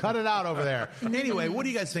sleep. Cut it out over there. Anyway, what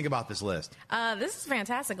do you guys think about this list? This is a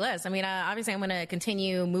fantastic list. I mean, obviously I'm going to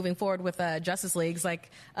continue moving forward with Justice Leagues.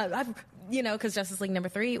 Because Justice League number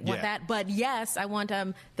 3, want that. But yes, I want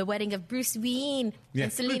The Wedding of Bruce Wayne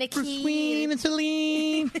and Selena Kyle. Bruce Wayne and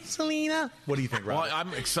Selena. What do you think, Rob? Well,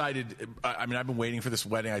 I'm excited. I mean, I've been waiting for this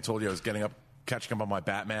wedding. I told you I was catching up on my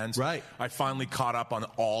Batmans. Right. I finally caught up on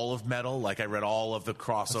all of Metal. Like, I read all of the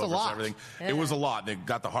crossovers and everything. Yeah. It was a lot. They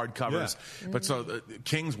got the hardcovers. Yeah. But so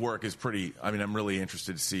King's work is pretty, I mean, I'm really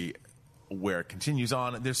interested to see where it continues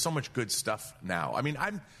on. There's so much good stuff now. I mean,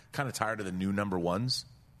 I'm kind of tired of the new number 1s.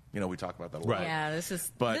 You know, we talk about that a lot. Right. Yeah,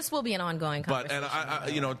 this will be an ongoing conversation.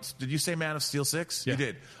 But did you say Man of Steel 6? Yeah. You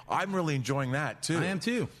did. I'm really enjoying that too. I am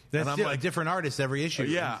too. That's a different artist every issue.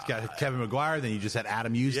 Yeah, it's got Kevin McGuire. Then you just had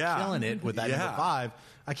Adam Hughes killing it with that number 5.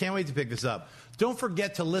 I can't wait to pick this up. Don't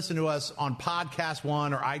forget to listen to us on Podcast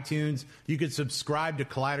One or iTunes. You can subscribe to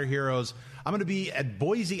Collider Heroes. I'm going to be at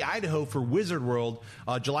Boise, Idaho for Wizard World,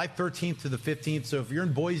 July 13th to the 15th. So if you're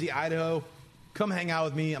in Boise, Idaho, come hang out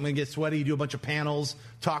with me. I'm going to get sweaty, do a bunch of panels,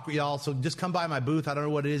 talk with y'all. So just come by my booth. I don't know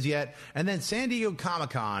what it is yet. And then San Diego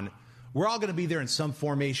Comic-Con, we're all going to be there in some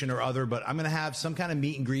formation or other, but I'm going to have some kind of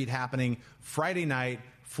meet and greet happening Friday night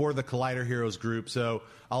for the Collider Heroes group. So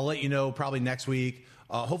I'll let you know probably next week.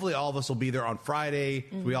 Hopefully all of us will be there on Friday.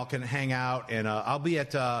 Mm-hmm. We all can hang out. And I'll be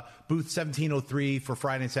at booth 1703 for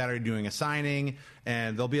Friday and Saturday doing a signing.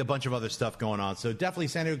 And there'll be a bunch of other stuff going on. So definitely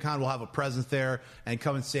San Diego Con will have a presence there. And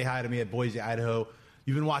come and say hi to me at Boise, Idaho.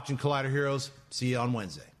 You've been watching Collider Heroes. See you on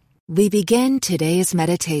Wednesday. We begin today's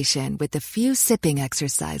meditation with a few sipping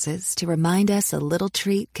exercises to remind us a little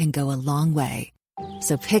treat can go a long way.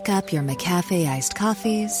 So pick up your McCafe iced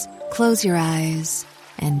coffees, close your eyes,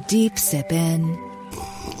 and deep sip in.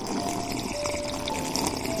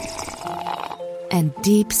 And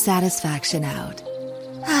deep satisfaction out.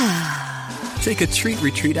 Take a treat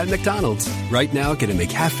retreat at McDonald's. Right now, get a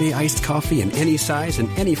McCafe iced coffee in any size and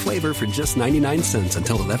any flavor for just 99 cents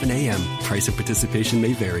until 11 a.m. Price and participation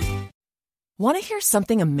may vary. Want to hear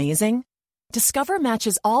something amazing? Discover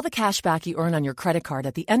matches all the cash back you earn on your credit card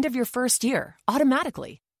at the end of your first year,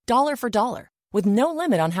 automatically, dollar for dollar, with no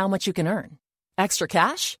limit on how much you can earn. Extra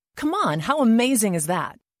cash? Come on, how amazing is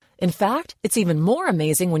that? In fact, it's even more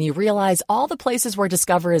amazing when you realize all the places where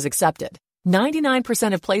Discover is accepted.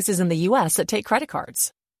 99% of places in the U.S. that take credit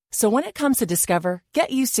cards. So when it comes to Discover,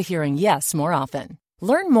 get used to hearing yes more often.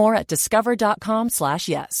 Learn more at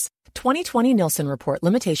discover.com/yes. 2020 Nielsen Report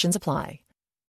limitations apply.